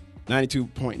with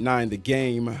 92.9 The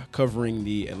Game, covering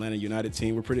the Atlanta United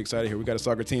team. We're pretty excited here. We got a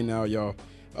soccer team now, y'all.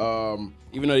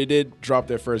 Even though they did drop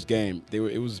their first game, it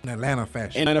was in Atlanta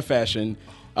fashion.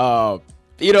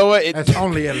 You know what? That's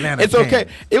only Atlanta. It's okay.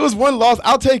 It was one loss.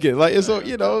 I'll take it. Like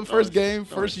first game,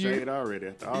 first year. Already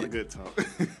after all the good talk.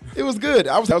 It was good.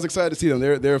 I was excited to see them.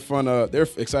 They're fun. They're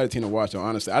excited team to watch. Though,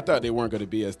 honestly, I thought they weren't going to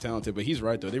be as talented, but he's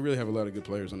right though. They really have a lot of good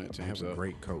players on that team. They have a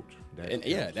great coach.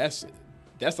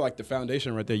 That's like the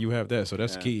foundation right there. You have that, so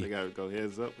that's key. They got to go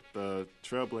heads up with the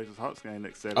Trailblazers Hawks game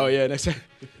next Saturday. Oh yeah, next Saturday.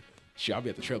 Shit, I'll be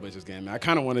at the Trailblazers game, man. I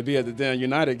kind of want to be at the damn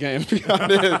United game. To be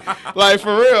honest. Like,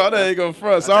 for real, I ain't going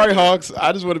front. Sorry, Hawks.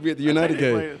 I just want to be at the United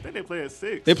game. I think they play at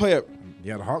 6. They play at...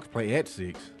 Yeah, the Hawks play at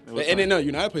 6. And then, no,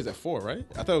 United plays at 4, right?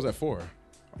 I thought it was at 4.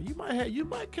 You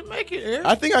might can make it, Eric.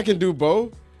 I think I can do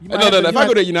both. No. If I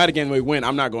go to the United game and we win,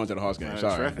 I'm not going to the Hawks game.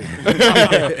 Sorry.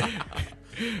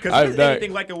 Because if it's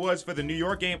anything like it was for the New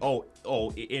York game,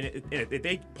 if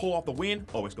they pull off the win,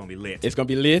 it's gonna be lit. It's gonna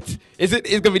be lit. It's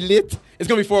gonna be lit. It's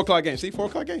gonna be 4:00 game. See,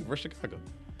 4:00 game. We're Chicago.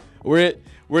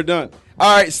 We're done.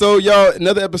 All right, so y'all,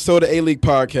 another episode of A-League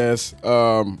Podcast.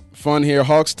 Fun here.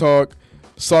 Hawks talk,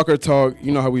 soccer talk.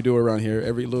 You know how we do around here.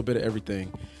 Every little bit of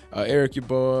everything. Eric, your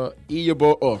boy, your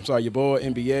boy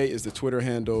NBA is the Twitter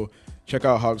handle. Check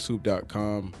out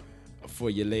hawkshoop.com for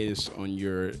your latest on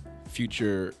your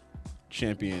future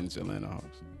champions, Atlanta Hawks.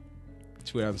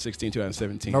 2016,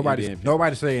 2017.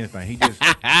 Nobody say anything. He just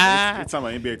It's talking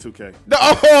about NBA 2K.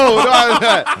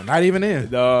 No, not even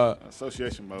in.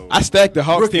 Association mode. I stacked the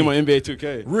Hawks team on NBA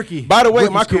 2K. Rookie. By the way,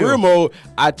 Rookie my skill. career mode,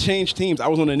 I changed teams. I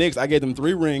was on the Knicks. I gave them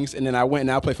 3 rings, and then I went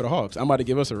and I played for the Hawks. I'm about to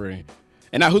give us a ring.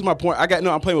 And now, who's my point?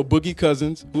 I'm playing with Boogie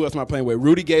Cousins. Who else am I playing with?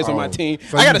 Rudy Gay's on my team.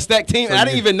 So I got a stacked team, and I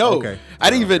didn't even know. Okay. I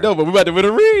didn't even know, but we're about to win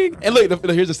a ring. And look,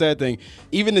 here's the sad thing.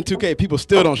 Even in 2K, people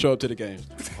still don't show up to the games.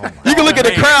 You can look at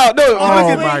the crowd. No,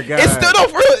 my God. It's still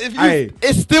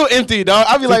it's still empty, dog.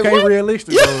 I'll be like, what?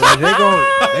 Realistic, though.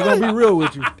 They gonna be real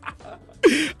with you.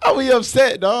 I'll be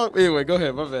upset, dog. Anyway, go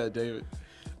ahead. My bad, David.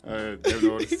 David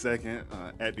Norwood second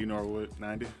at D Norwood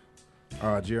 90.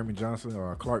 Jeremy Johnson,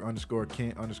 Clark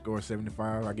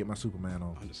 _Kent_75. I get my Superman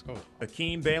on.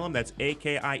 Akeem Balaam, that's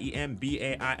AKIEM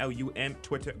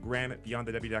Twitter, Gram,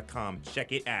 BeyondTheW.com.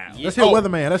 Check it out. Let's hit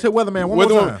Weatherman one more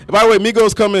time. By the way,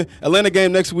 Migos coming. Atlanta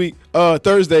game next week,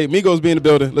 Thursday. Migos be in the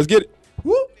building. Let's get it.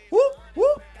 Woo, woo,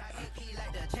 woo.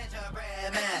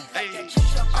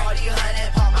 All these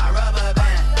hundred pop my rubber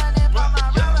band.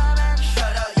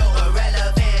 Shut up, you're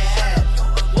irrelevant.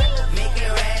 Make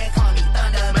it rain, call me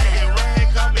Thunder Man.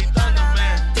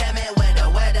 Damn it, where the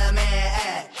weatherman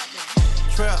at?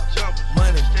 Trap,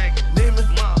 money, Neiman,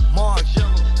 March,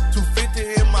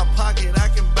 250 in my pocket, I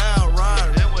can buy a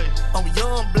ride. I'm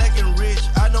young, black and rich,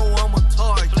 I know I'm a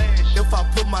target. If I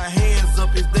put my hands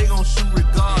up, if they gon' shoot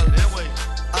regardless.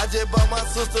 I just bought my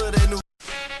sister that new